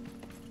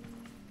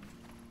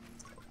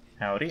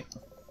 Howdy.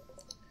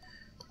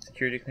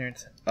 Security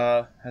clearance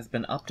has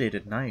been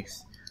updated.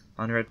 Nice.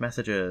 Unread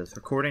messages.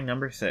 Recording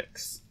number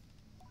 6.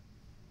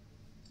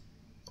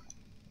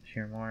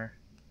 Hear more.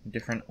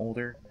 Different,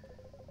 older.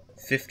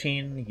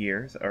 15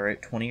 years.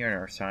 Alright,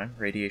 20-year Earth time.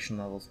 Radiation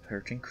levels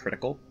approaching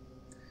critical.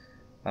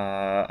 Even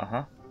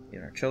our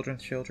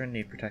children's children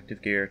need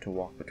protective gear to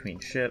walk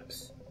between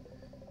ships.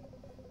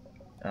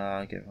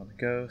 Get on the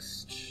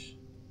ghost.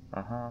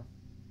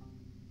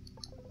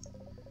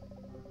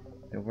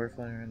 Your word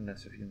flyer and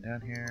this if you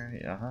down here.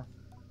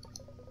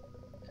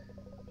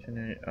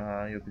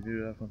 You'll be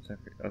booted up once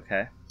I...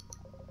 Okay.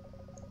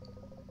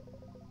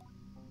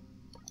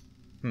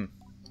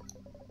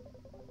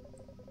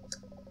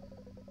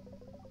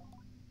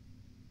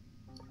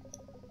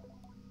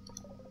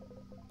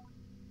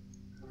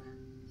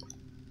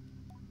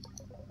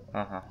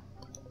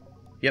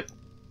 Yep.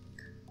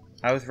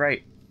 I was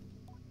right.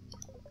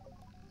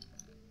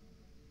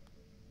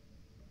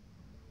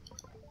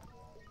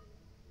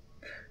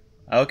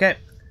 Okay.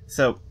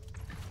 So,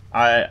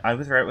 I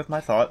was right with my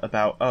thought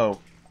about, oh,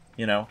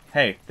 you know,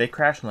 hey, they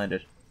crash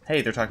landed.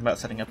 Hey, they're talking about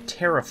setting up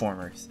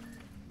terraformers.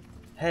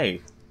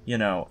 Hey, you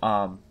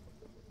know,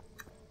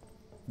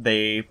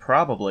 they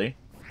probably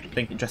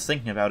just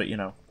thinking about it, you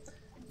know,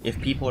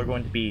 if people are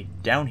going to be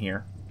down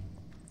here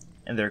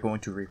and they're going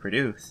to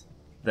reproduce,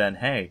 then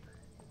hey,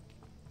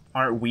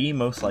 aren't we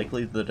most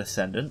likely the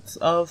descendants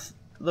of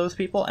those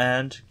people?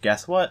 And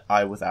guess what?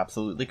 I was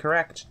absolutely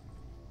correct.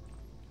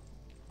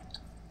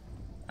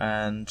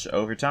 And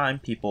over time,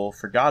 people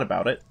forgot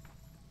about it,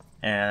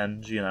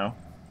 and, you know,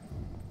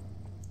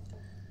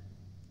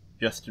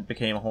 just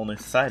became a whole new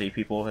society.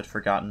 People had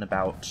forgotten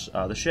about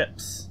the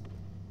ships.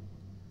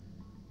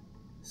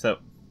 So,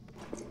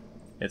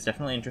 it's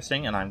definitely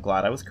interesting, and I'm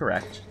glad I was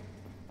correct.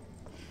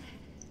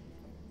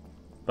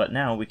 But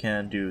now we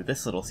can do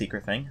this little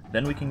secret thing,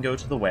 then we can go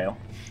to the whale.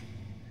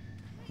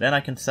 Then I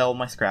can sell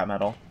my scrap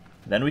metal,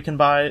 Then we can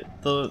buy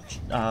the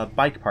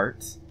bike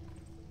parts.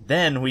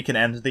 Then we can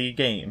end the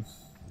game.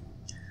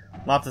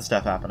 Lots of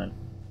stuff happening.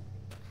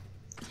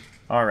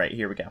 Alright,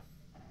 here we go.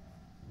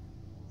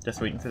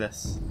 Just waiting for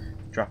this.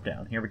 Drop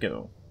down. Here we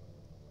go.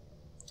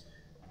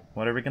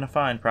 What are we going to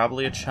find?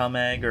 Probably a chum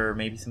egg or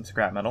maybe some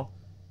scrap metal.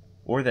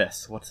 Or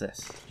this. What's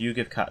this? Do you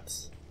give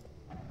cuts?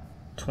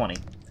 20.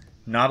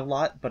 Not a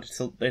lot, but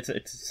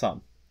it's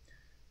some.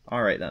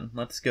 Alright then.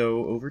 Let's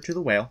go over to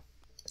the whale.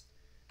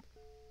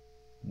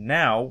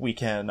 Now we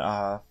can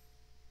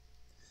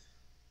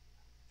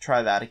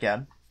try that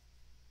again.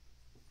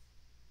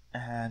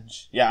 And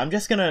yeah, I'm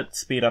just going to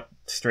speed up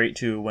straight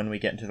to when we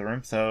get into the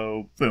room.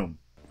 So, boom.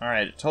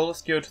 Alright, it told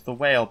us to go to the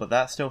whale, but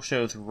that still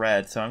shows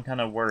red, so I'm kind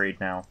of worried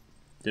now.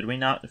 Did we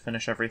not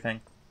finish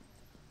everything?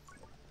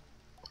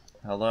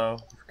 Hello?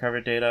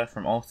 Recovered data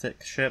from all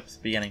 6 ships,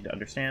 beginning to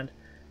understand.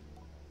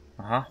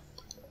 Uh-huh.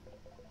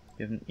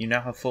 You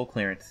now have full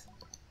clearance.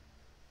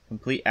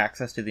 Complete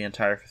access to the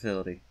entire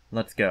facility.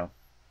 Let's go.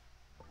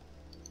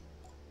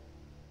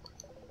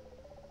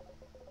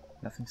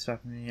 Nothing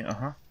stopping me.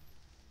 Uh-huh.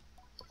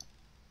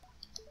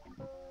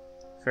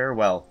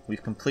 Farewell.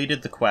 We've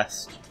completed the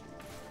quest.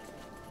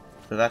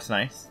 So that's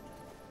nice.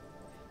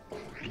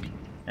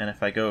 And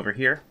if I go over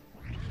here...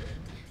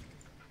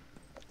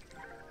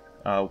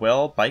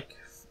 whale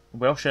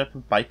ship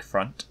bike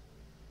front.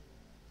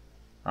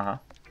 Uh-huh.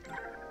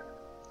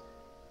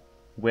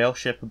 Whale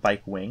ship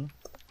bike wing.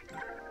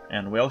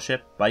 And whale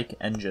ship bike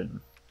engine.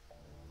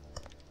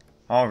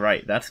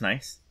 Alright, that's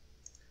nice.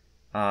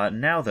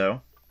 Now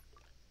though,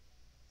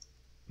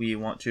 we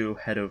want to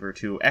head over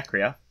to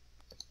Ecria.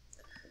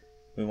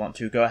 We want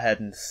to go ahead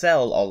and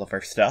sell all of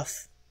our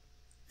stuff.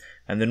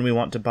 And then we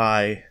want to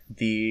buy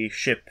the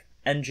ship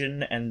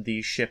engine and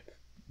the ship,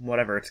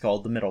 whatever it's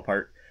called, the middle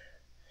part.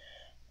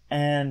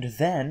 And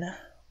then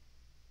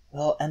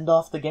we'll end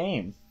off the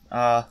game.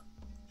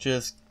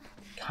 Just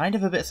kind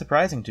of a bit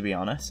surprising, to be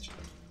honest.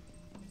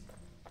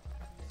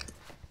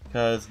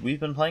 Because we've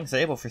been playing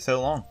Sable for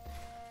so long.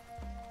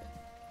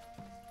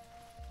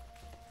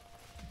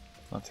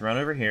 Let's run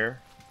over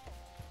here.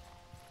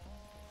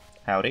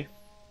 Howdy.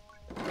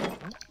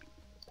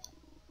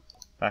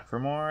 Back for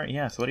more?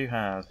 Yes, what do you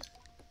have?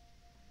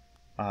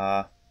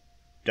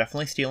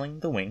 Definitely stealing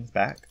the wings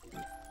back.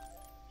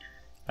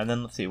 And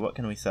then let's see, what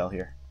can we sell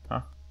here?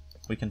 Huh?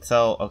 We can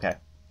sell, okay,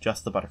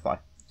 just the butterfly.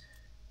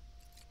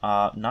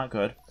 Not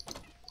good.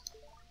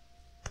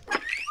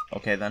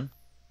 Okay then.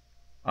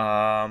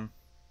 Oh,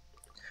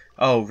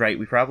 right,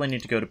 we probably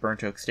need to go to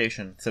Burnt Oak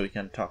Station so we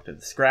can talk to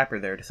the scrapper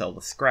there to sell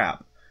the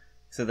scrap.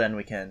 So then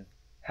we can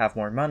have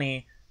more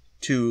money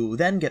to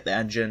then get the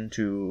engine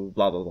to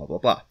blah blah blah blah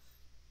blah.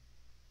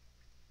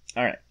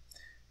 Alright.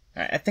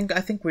 Alright, I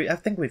think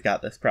we've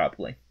got this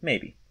probably.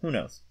 Maybe. Who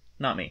knows?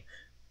 Not me.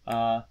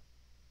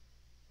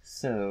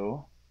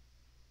 So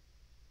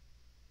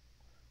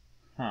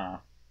yeah,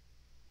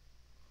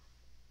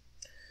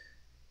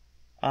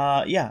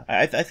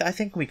 I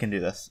think we can do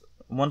this.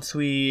 Once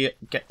we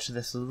get to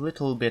this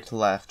little bit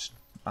left,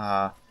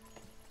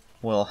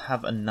 we'll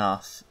have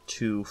enough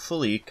to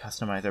fully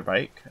customize our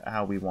bike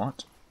how we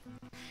want.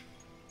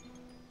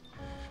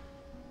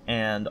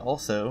 And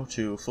also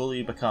to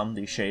fully become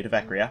the Shade of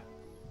Ecria.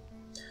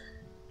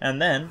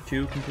 And then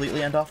to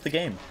completely end off the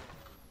game.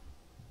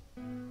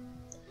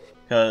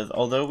 Because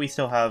although we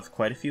still have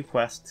quite a few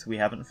quests we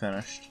haven't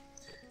finished,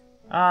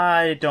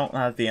 I don't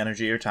have the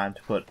energy or time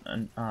to put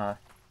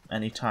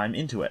any time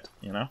into it,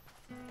 you know?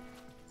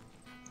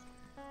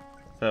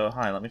 So,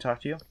 hi, let me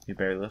talk to you. You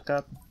barely look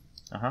up.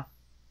 Uh-huh.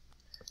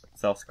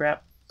 Sell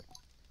scrap.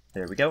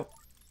 There we go.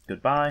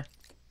 Goodbye.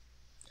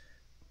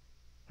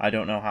 I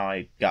don't know how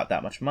I got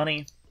that much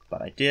money,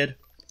 but I did.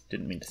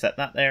 Didn't mean to set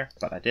that there,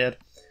 but I did.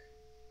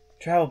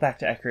 Travel back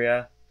to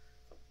Ecria.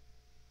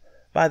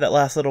 Buy that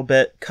last little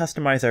bit,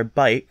 customize our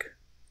bike,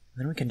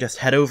 then we can just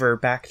head over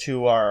back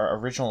to our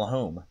original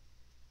home.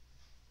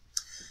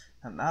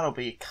 And that'll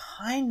be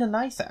kinda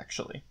nice,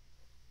 actually.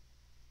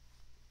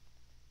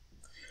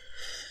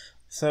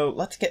 So,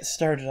 let's get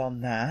started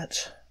on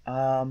that.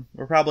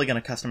 We're probably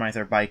going to customize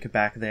our bike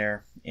back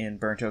there in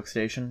Burnt Oak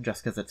Station,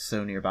 just because it's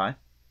so nearby.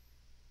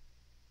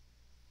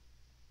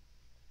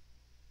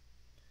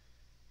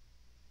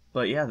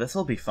 But yeah, this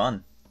will be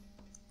fun.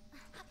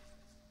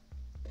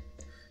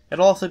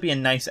 It'll also be a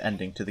nice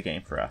ending to the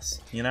game for us,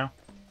 you know?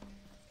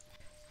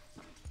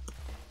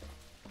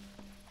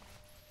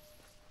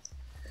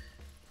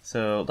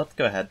 So, let's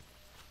go ahead.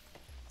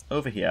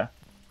 Over here.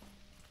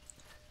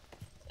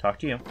 Talk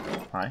to you.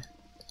 Hi.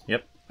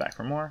 Yep, back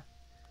for more.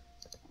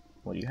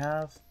 What do you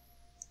have?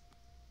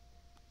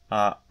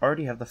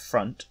 Already have the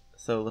front,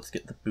 so let's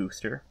get the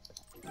booster.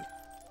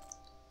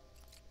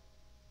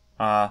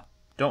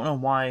 Don't know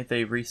why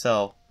they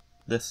resell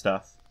this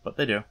stuff, but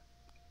they do.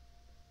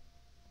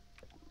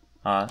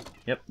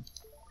 Yep.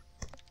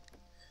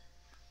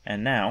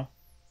 And now,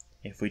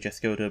 if we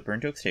just go to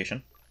Burnt Oak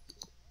Station,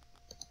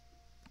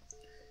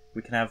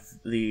 we can have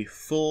the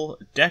full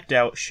decked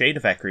out Shade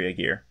of Ecria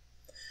gear.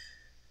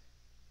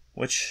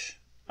 Which,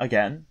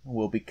 again,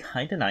 will be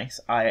kind of nice.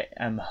 I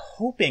am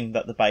hoping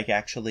that the bike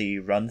actually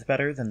runs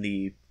better than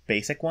the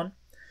basic one,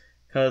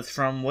 because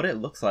from what it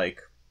looks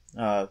like,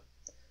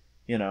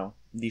 you know,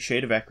 the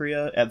Shade of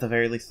Ecria, at the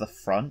very least the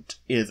front,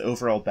 is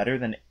overall better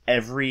than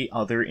every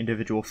other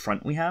individual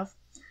front we have.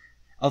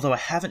 Although I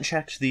haven't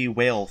checked the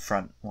whale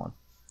front one.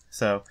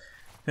 So,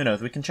 who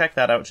knows, we can check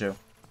that out too.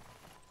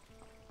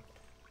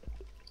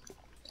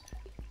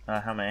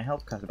 How may I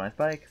help? Customize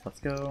bike, let's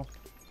go.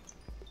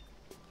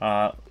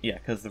 Yeah,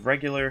 because the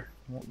regular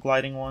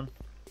gliding one...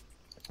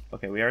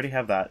 Okay, we already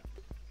have that.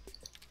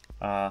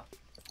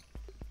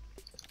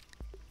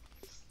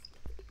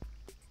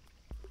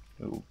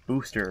 Ooh,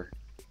 booster.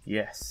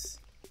 Yes.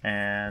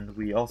 And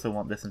we also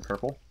want this in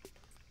purple.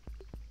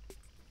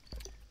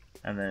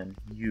 And then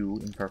you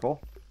in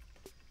purple.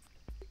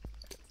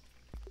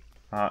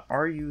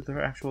 Are you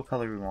the actual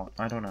color we want?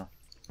 I don't know.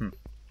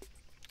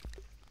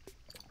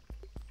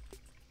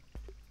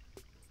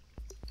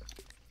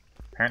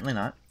 Apparently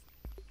not.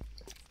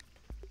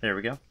 There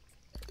we go.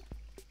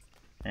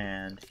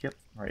 And, yep,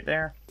 right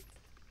there.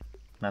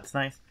 That's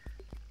nice.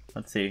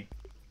 Let's see.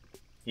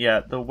 Yeah,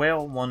 the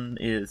whale one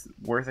is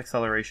worse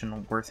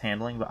acceleration, worse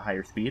handling, but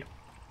higher speed.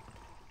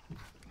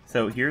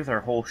 So here's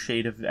our whole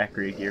Shade of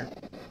Ecria here.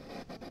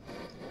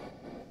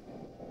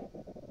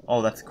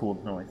 Oh, that's a cool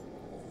noise.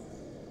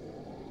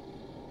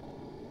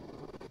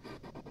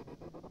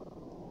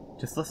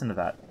 Just listen to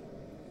that.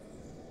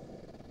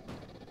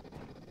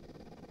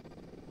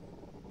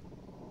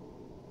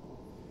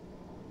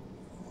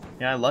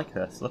 Yeah, I like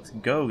this. Let's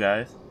go,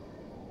 guys.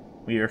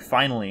 We are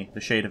finally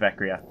the Shade of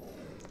Ecria.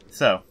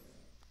 So,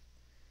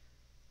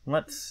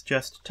 let's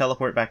just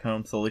teleport back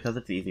home solely because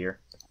it's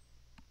easier.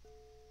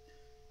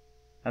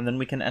 And then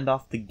we can end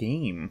off the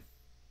game.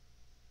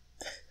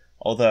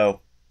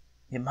 Although,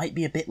 it might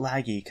be a bit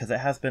laggy, because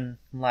it has been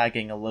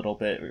lagging a little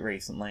bit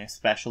recently,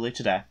 especially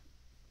today.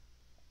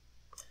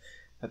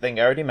 I think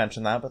I already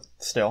mentioned that, but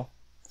still.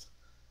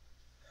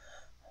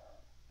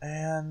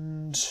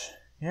 And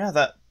yeah,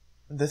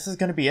 this is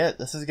going to be it.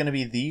 This is going to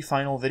be the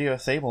final video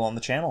of Sable on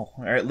the channel,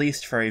 or at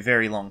least for a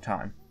very long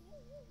time.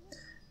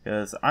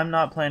 Because I'm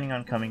not planning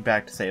on coming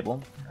back to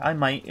Sable. I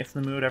might if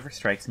the mood ever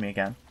strikes me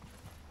again.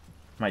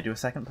 Might do a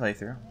second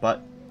playthrough,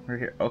 but we're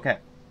here. Okay.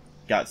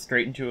 Got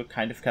straight into a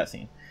kind of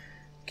cutscene.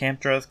 Camp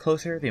draws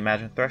closer, the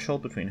imagined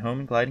threshold between home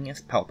and gliding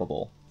is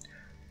palpable.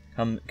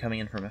 Coming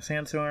in from a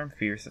sandstorm,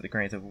 fears that the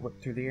grains have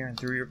whipped through the air and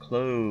through your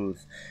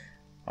clothes.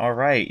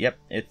 Alright, yep,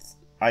 it's...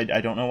 I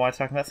don't know why it's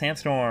talking about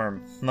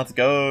sandstorm. Let's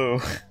go!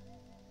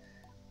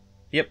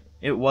 Yep,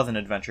 it was an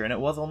adventure, and it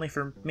was only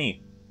for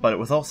me. But it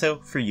was also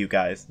for you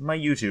guys, my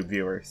YouTube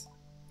viewers.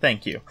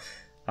 Thank you.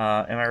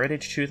 Am I ready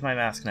to choose my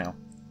mask now?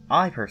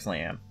 I personally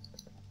am.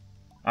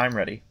 I'm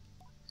ready.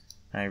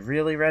 Am I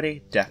really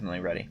ready? Definitely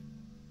ready.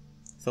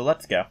 So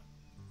let's go.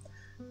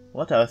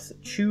 Let us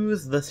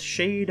choose the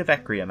Shade of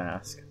Ecria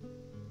mask.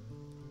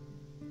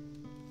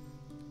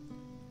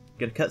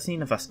 Get a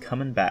cutscene of us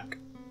coming back.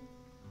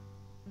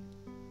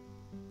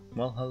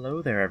 Well,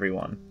 hello there,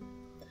 everyone.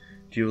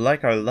 Do you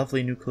like our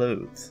lovely new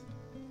clothes?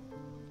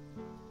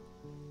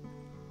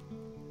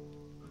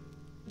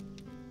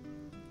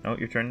 Oh,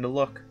 you're turning to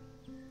look.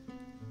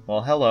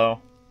 Well,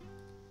 hello.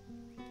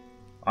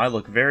 I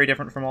look very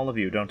different from all of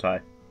you, don't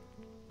I?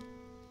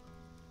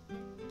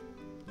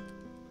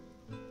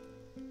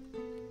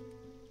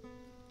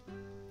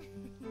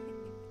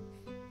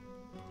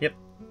 Yep.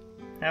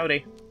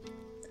 Howdy.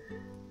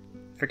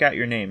 Forgot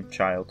your name,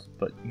 child,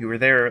 but you were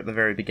there at the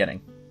very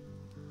beginning.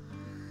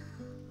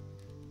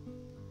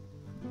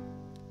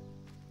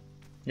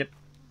 Yep.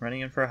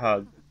 Running in for a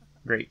hug.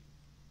 Great.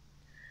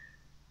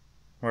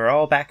 We're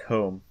all back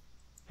home,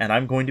 and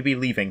I'm going to be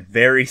leaving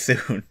very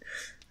soon,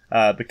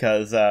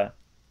 because I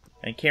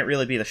can't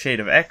really be the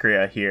Shade of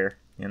Ecria here,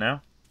 you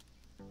know?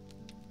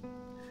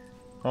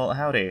 Well,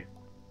 howdy,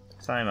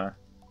 Sima.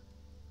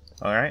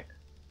 Alright.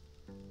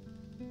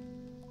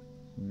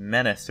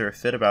 Menace or a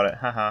fit about it,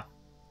 haha.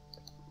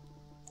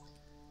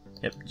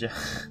 Yep,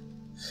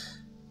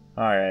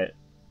 alright.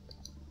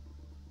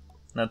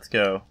 Let's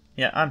go.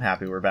 Yeah, I'm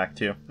happy we're back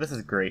too. This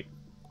is great.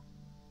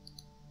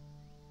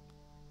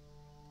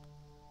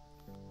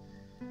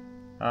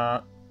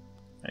 Are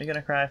you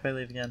gonna cry if I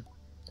leave again?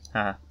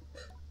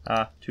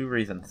 Haha. 2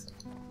 reasons.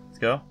 Let's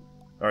go.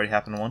 Already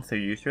happened once, so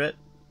you're used to it.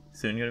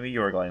 Soon gonna be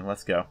your gliding.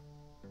 Let's go.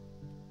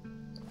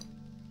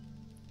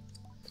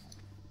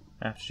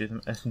 I have to choose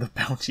the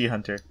bounty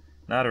hunter.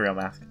 Not a real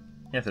mask.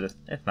 Yes, it is.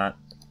 It's not.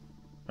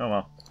 Oh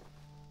well.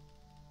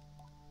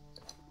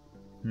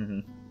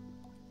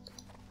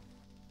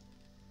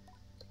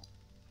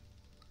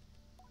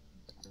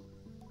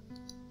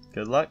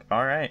 Good luck.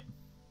 Alright.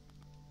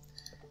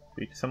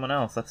 Speak to someone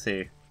else. Let's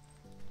see.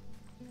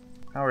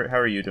 How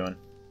are you doing?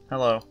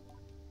 Hello.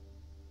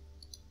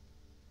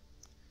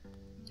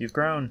 You've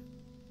grown.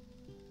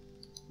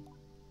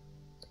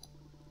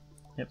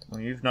 Yep,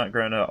 well, you've not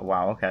grown up.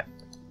 Wow, okay.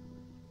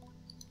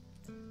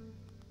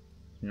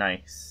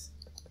 Nice.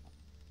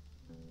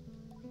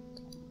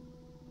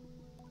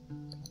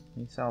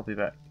 Yes, I'll be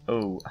back.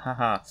 Oh,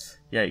 haha.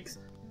 Yikes.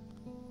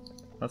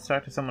 Let's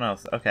talk to someone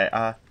else. Okay,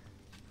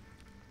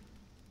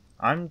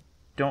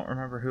 don't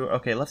remember who.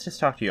 Okay, let's just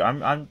talk to you.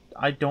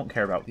 I don't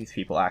care about these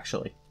people,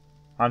 actually.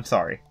 I'm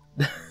sorry.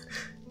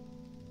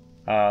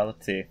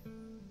 Let's see.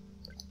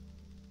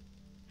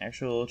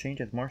 Actual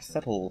change is more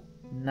subtle.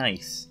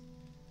 Nice.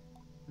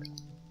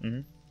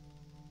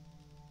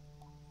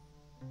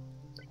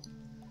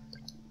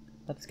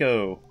 Let's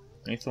go.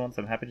 Need someone,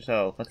 so I'm happy to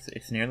tell.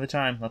 It's nearly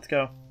time. Let's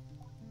go.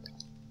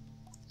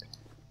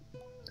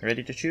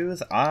 Ready to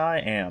choose? I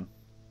am.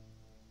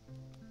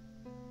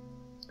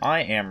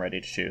 I am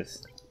ready to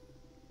choose.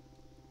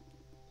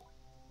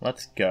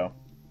 Let's go.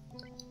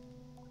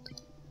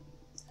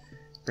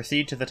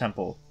 Proceed to the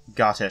temple.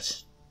 Got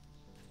it.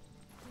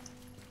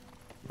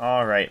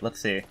 Alright, let's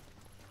see.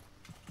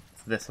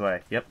 It's this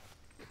way. Yep.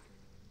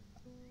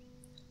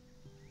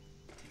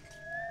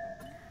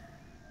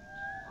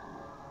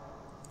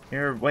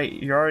 Here,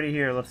 wait, you're already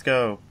here. Let's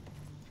go.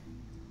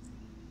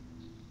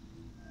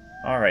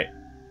 Alright.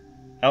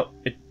 Oh,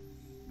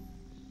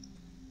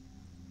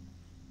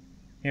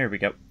 Here we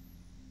go.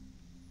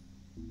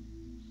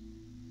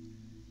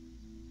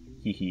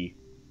 Hee hee.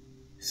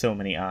 So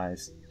many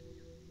eyes.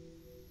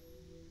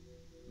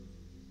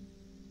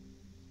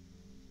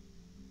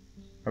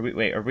 Are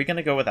we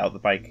gonna go without the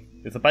bike?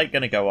 Is the bike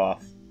gonna go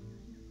off?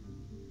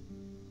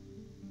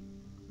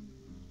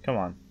 Come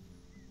on.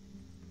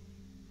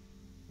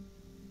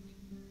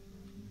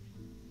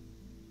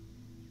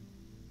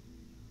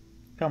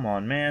 Come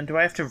on, man. Do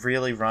I have to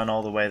really run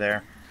all the way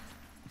there?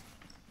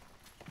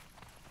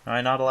 Am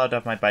I not allowed to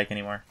have my bike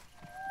anymore?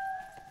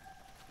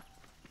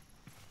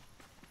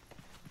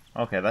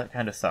 Okay, that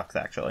kind of sucks,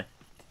 actually.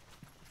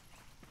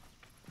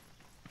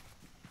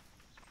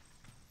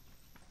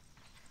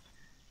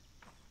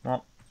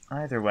 Well,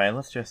 either way,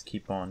 let's just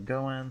keep on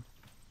going.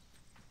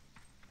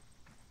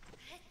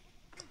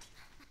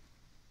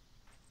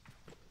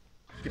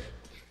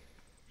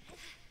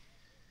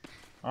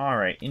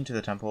 Alright, into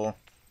the temple.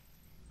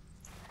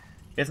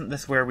 Isn't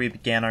this where we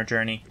began our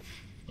journey?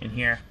 In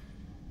here?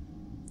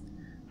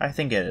 I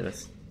think it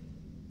is.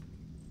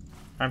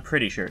 I'm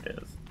pretty sure it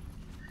is.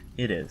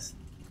 It is.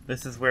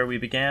 This is where we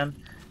began,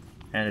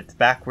 and it's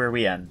back where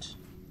we end.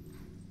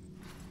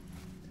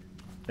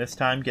 This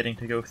time getting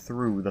to go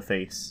through the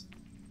face.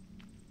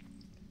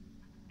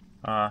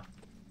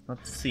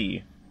 Let's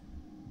see.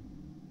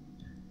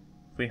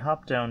 If we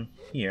hop down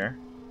here,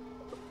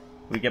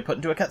 we get put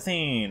into a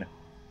cutscene!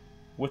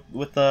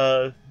 With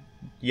the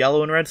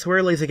yellow and red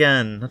swirlies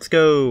again! Let's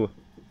go!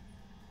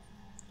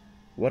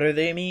 What do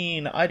they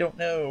mean? I don't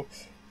know.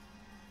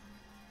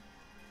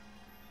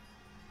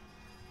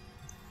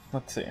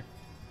 Let's see.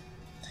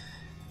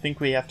 I think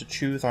we have to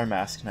choose our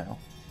mask now.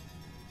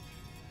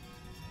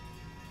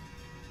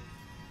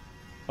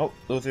 Oh,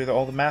 those are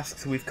all the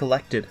masks we've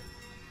collected.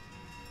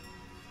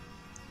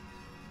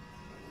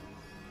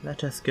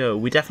 Let us go.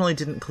 We definitely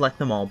didn't collect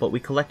them all, but we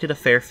collected a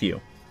fair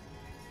few.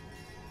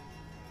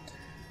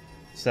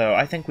 So,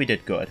 I think we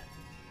did good.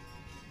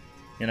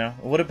 You know,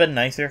 it would have been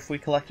nicer if we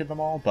collected them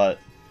all, but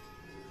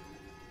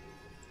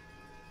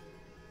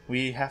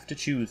we have to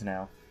choose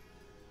now.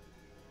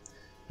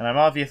 And I'm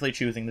obviously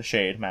choosing the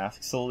Shade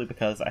mask solely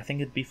because I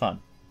think it'd be fun.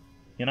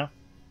 You know?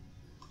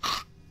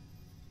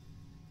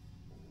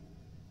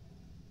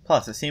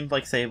 Plus, it seemed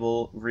like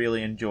Sable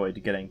really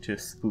enjoyed getting to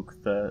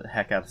spook the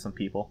heck out of some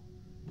people.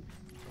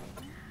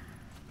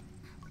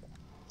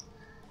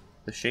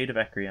 The Shade of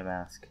Ecria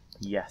mask.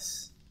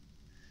 Yes.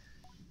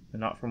 And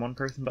not from one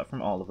person, but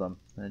from all of them.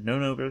 And no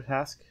noble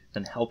task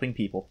than helping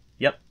people.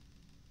 Yep.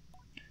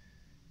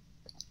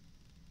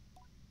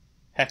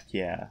 Heck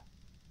yeah.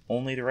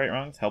 Only to right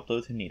wrongs, help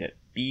those who need it.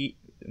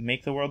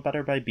 Make the world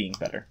better by being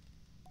better.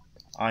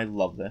 I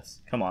love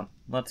this. Come on,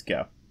 let's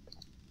go.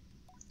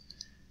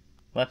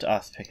 Let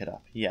us pick it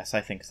up. Yes, I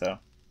think so.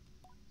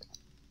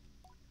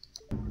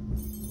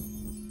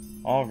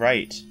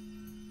 Alright.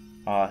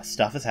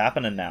 Stuff is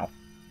happening now.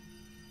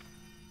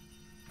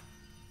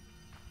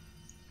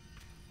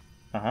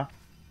 Uh-huh.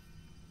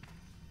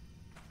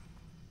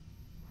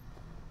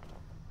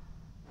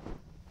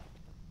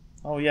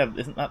 Oh yeah,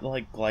 isn't that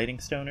like gliding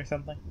stone or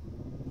something?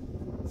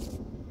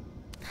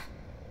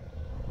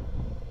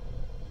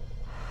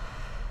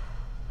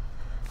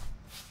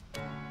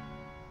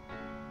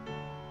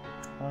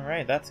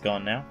 Alright, that's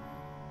gone now.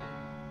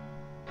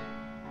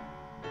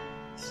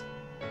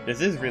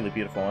 This is really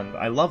beautiful, and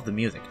I love the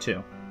music,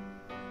 too.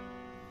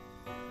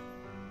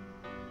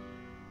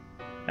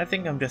 I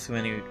think I'm just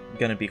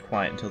gonna be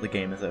quiet until the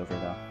game is over,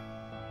 though.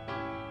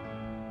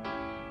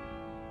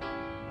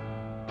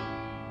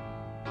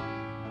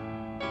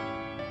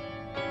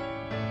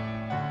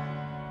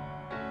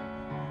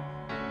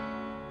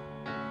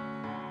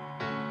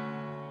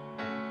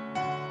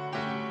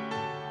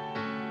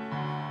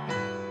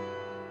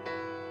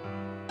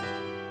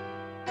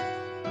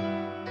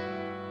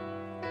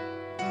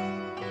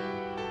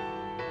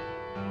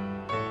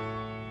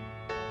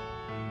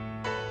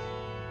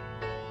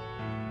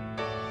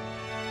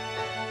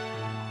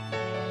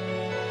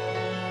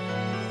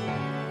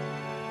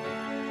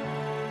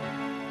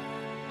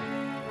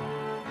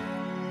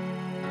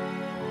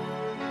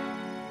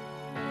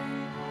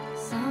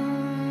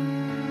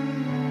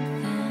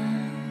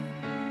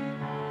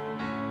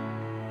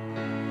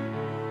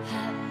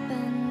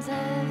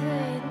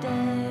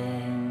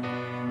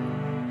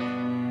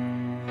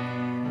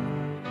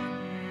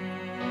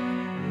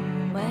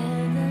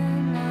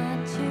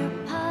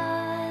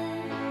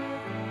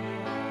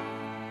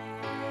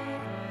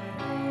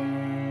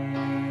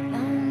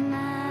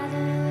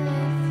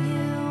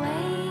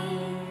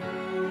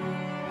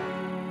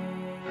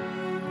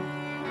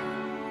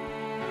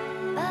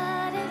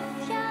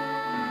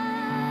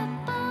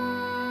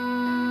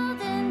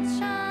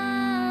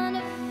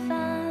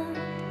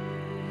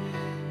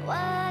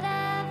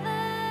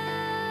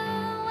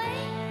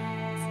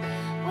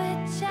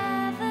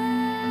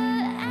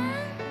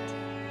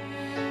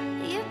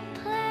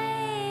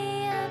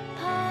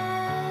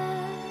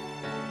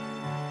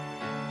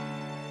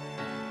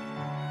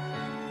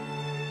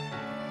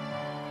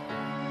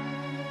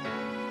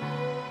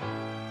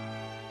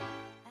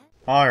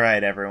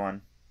 Alright,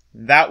 everyone.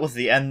 That was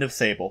the end of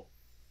Sable.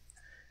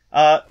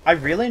 I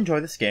really enjoy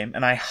this game,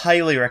 and I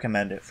highly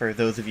recommend it for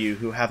those of you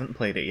who haven't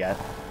played it yet.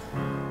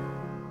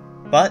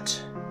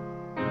 But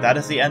that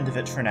is the end of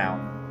it for now.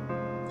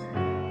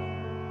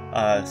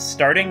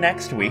 Starting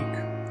next week,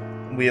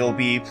 we'll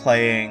be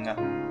playing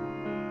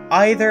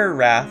either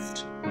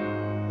Raft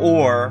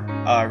or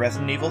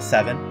Resident Evil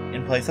 7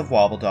 in place of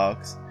Wobble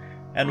Dogs,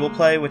 and we'll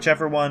play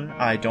whichever one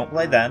I don't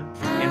play then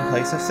in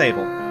place of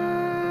Sable.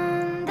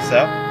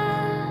 So,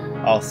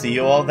 I'll see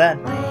you all then.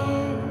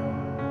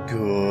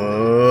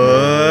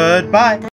 Goodbye!